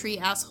your tree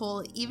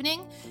asshole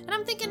evening, and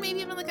I'm thinking maybe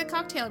even like a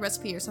cocktail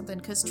recipe or something,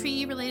 because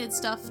tree-related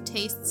stuff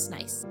tastes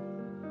nice.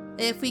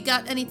 If we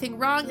got anything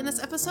wrong in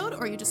this episode,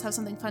 or you just have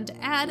something fun to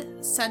add,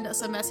 send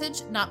us a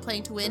message,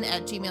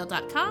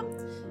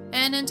 notplayingtowin@gmail.com.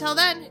 And until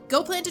then,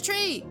 go plant a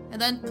tree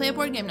and then play a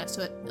board game next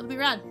to it. It'll be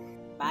rad.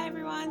 Bye,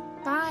 everyone.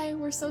 Bye.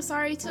 We're so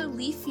sorry to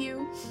leaf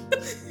you.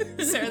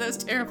 Sarah, that was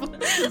terrible.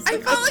 I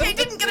felt like I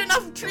didn't get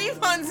enough tree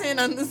puns in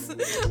on this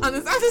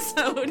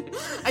episode.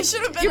 I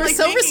should have been You were like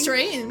so making-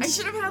 restrained. I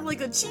should have had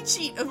like a cheat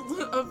sheet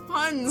of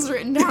puns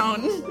written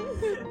down.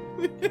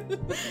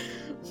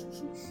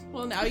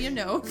 Well, now you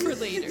know for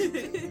later.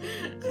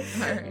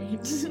 All right.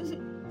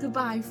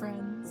 Goodbye,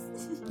 friends.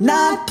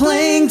 Not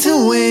playing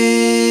to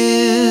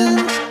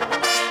win.